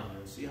behind you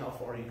and see how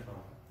far you come.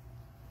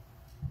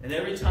 And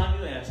every time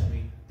you ask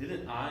me,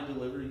 didn't I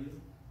deliver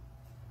you?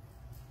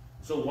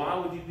 So why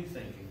would you be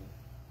thinking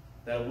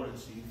that I wouldn't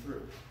see you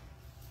through?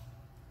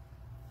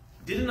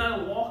 Didn't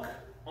I walk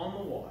on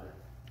the water?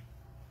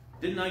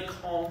 Didn't I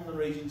calm the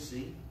raging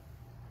sea?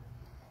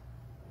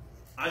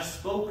 I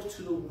spoke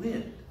to the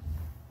wind,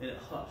 and it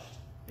hushed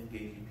and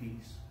gave you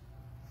peace.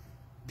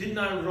 Didn't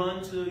I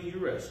run to your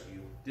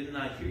rescue? Didn't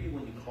I hear you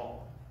when you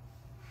called?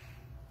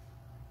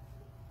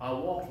 I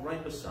walked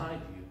right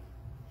beside you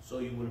so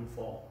you wouldn't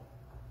fall.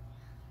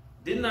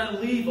 Didn't I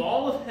leave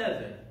all of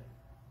heaven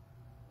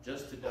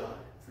just to die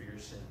for your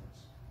sins?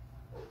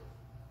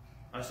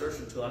 I searched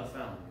until I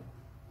found you,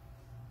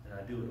 and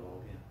I do it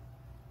all again.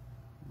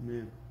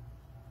 Amen.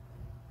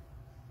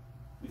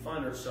 We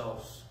find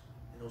ourselves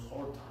in those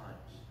hard times.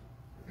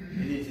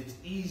 It's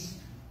easy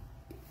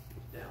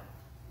down.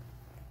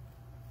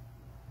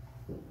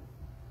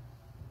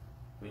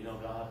 But you know,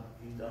 God,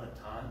 He's done it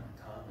time and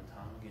time and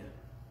time again.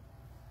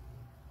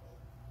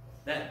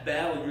 That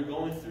battle you're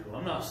going through,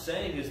 I'm not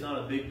saying it's not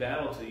a big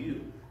battle to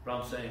you, but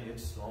I'm saying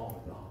it's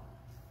small to God.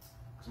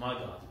 Because my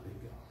God's a big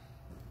God.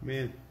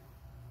 Amen.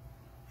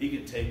 He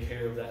can take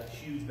care of that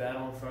huge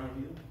battle in front of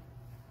you.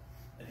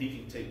 And He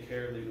can take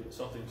care of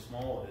something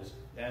small as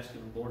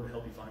asking the Lord to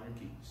help you find your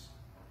keys.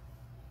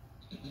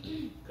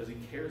 Because He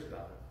cares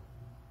about it.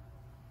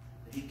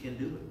 And He can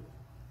do it.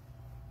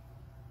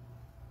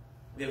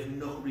 We have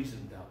no reason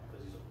to doubt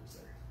because He's always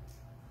there.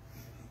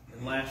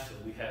 And lastly,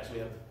 we have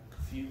the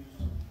confused.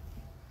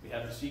 We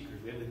have the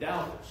seekers. We have the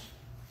doubters.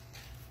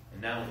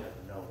 And now we have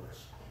the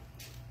knowers.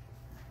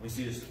 We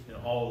see this in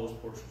all those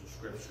portions of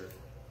Scripture.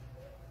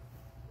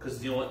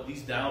 Because you know what?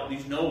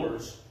 These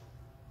knowers,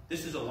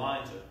 this is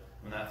Elijah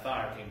when that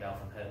fire came down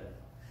from heaven.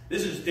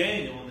 This is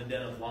Daniel in the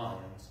den of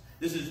lions.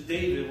 This is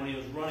David when he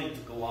was running to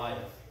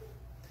Goliath.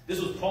 This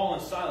was Paul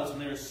and Silas when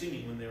they were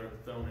singing when they were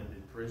thrown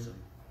into prison.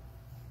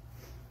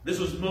 This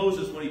was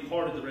Moses when he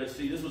parted the Red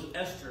Sea. This was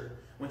Esther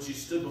when she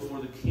stood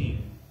before the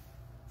king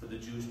for the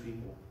Jewish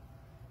people.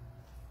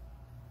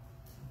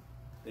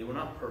 They were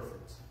not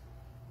perfect.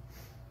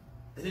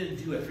 They didn't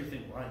do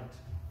everything right.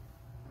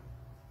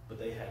 But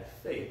they had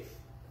faith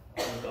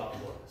in who God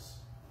was.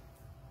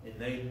 And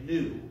they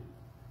knew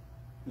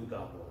who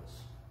God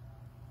was.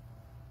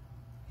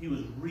 He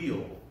was real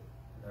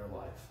in their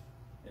life.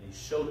 And He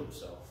showed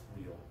Himself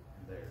real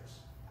in theirs.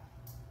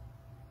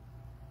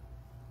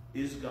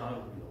 Is God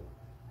real?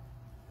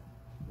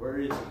 Where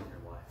is He in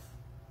your life?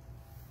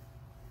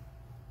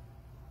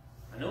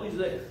 I know He's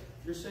there.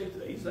 If you're saved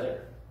today, He's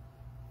there.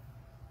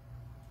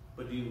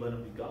 But do you let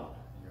Him be God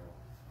in your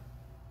life?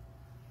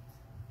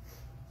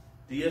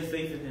 Do you have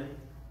faith in Him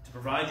to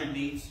provide your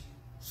needs,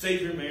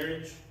 save your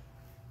marriage,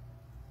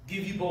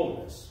 give you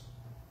boldness,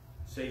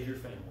 save your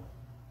family?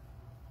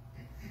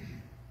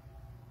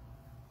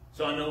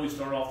 So I know we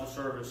start off the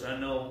service, and I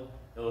know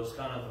it was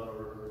kind of a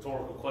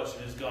rhetorical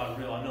question, is God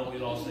real? I know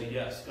we'd all say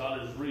yes,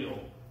 God is real.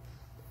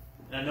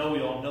 And I know we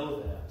all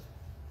know that.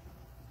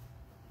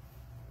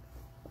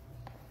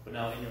 But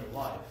now in your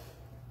life,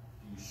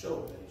 do you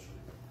show that He's real?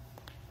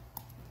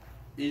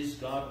 Is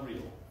God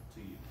real to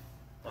you?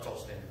 Let's all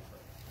stand and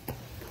pray.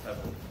 Have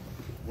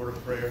a word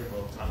of prayer and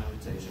a time of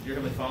invitation. Dear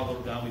Heavenly Father,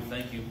 Lord God, we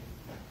thank You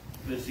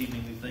for this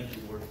evening. We thank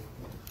You, Lord,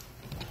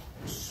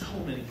 for so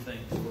many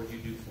things, Lord, You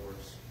do for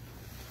us.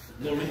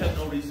 Lord, we have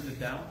no reason to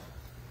doubt.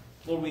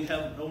 Lord, we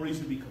have no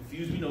reason to be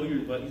confused. We know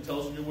but you tell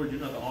us in your word you're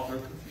not the author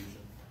of confusion.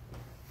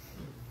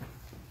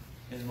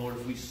 And Lord,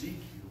 if we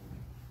seek you,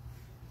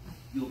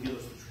 you'll give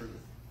us the truth.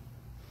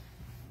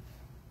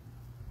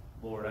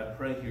 Lord, I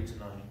pray here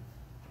tonight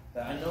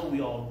that I know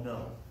we all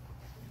know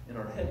in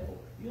our head, Lord,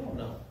 we all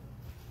know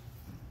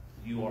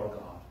you are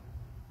God.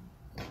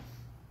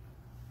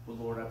 But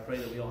Lord, I pray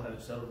that we all have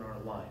it settled in our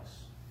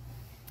lives.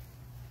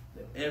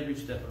 That every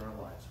step in our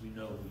lives, we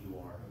know who you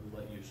are, and we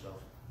let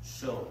yourself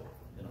show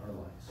in our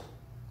lives.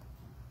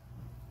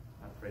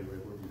 I pray we're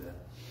able to do that.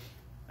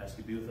 I ask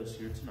you to be with us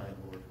here tonight,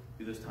 Lord.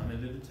 Be this time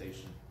of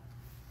invitation.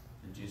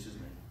 In Jesus'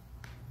 name.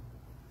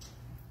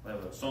 I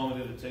have a song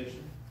of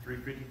invitation,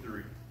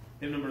 353.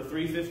 Hymn number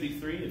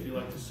 353, if you'd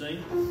like to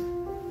sing.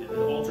 And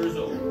the altar is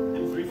open.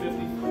 Hymn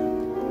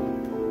 353.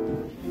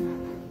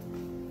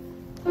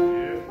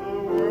 If the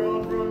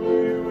world from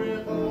you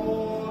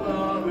withhold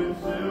of its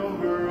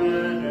silver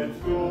and its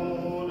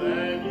gold,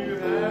 and you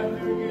have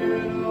to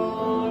get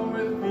along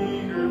with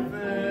meager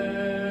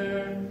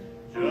fare,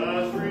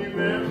 just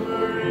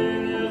remember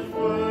in his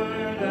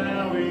word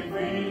how he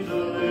feeds a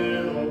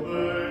little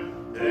bird.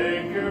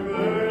 Take your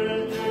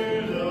burden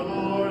to the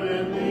Lord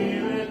and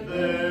leave it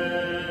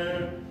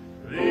there.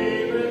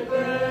 Leave it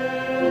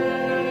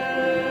there,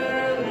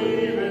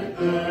 leave it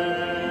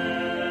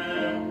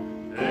there.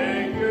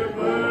 Take your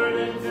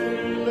burden to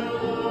the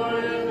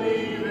Lord and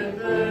leave it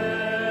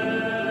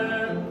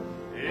there.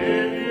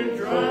 If you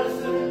trust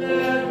and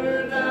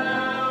never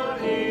doubt,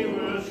 he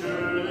will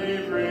surely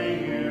bring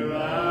you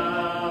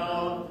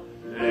out.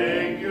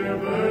 Take your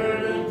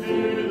burden to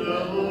the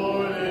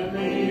Lord and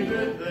leave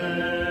it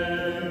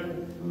there.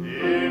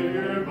 If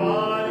your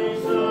body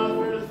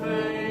suffers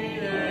pain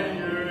and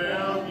your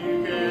health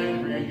you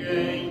can't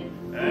regain,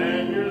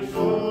 and your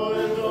soul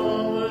is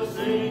almost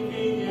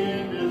sinking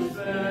in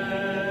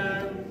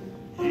despair,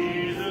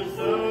 Jesus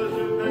knows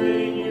the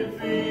pain you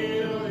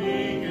feel.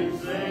 He can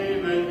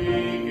save and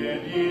he can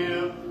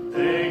heal.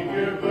 Take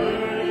your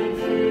burden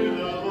to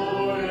the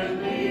Lord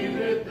and leave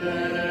it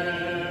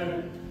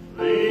there.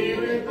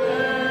 Leave it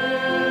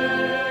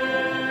there,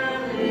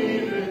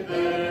 leave it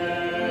there.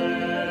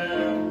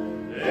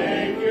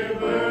 Take your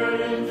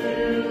burden to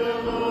the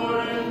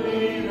Lord and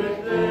leave it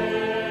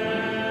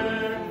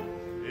there.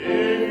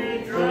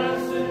 If you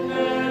trust and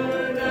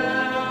never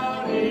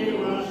doubt, he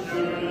will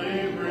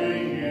surely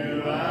bring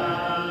you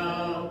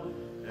out.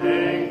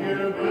 Take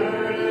your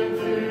burden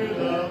to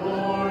the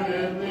Lord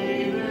and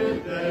leave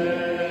it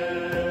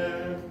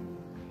there.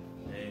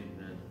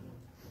 Amen.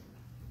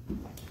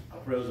 I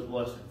pray it was a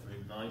blessing for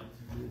you tonight.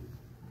 And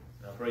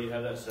I pray you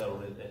have that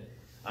settled. And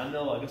I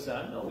know, like I said,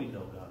 I know we know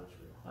God is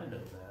real. I know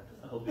that.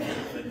 I hope you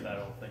don't think that. I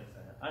don't think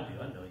that. I do.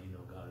 I know you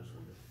know God is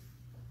real.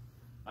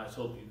 I just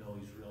hope you know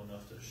he's real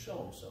enough to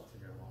show himself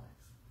in your life.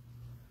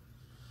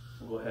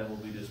 We'll go ahead and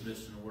we'll be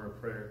dismissed in a word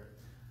of prayer.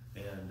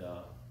 And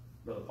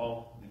Brother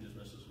Paul, we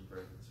dismiss us in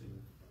prayer this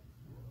evening.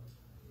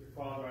 Dear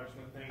Father, I just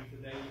want to thank you for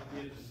the day you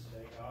give us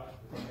today, God.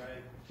 We pray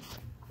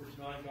for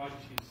tonight, God,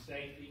 you give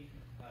safety,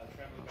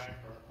 traveling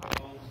back for our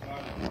homes,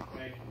 God. We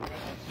pray for the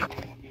rest of this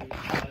week, give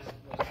us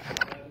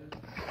blessed weather.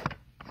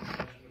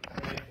 I just want to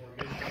pray for our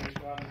missionaries,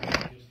 God, and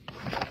we just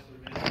bless their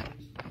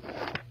ministries.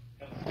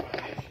 Help them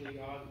financially,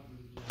 God, and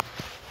just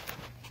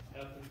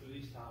help them through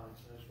these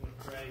times. I just want to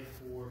pray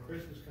for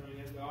Christmas coming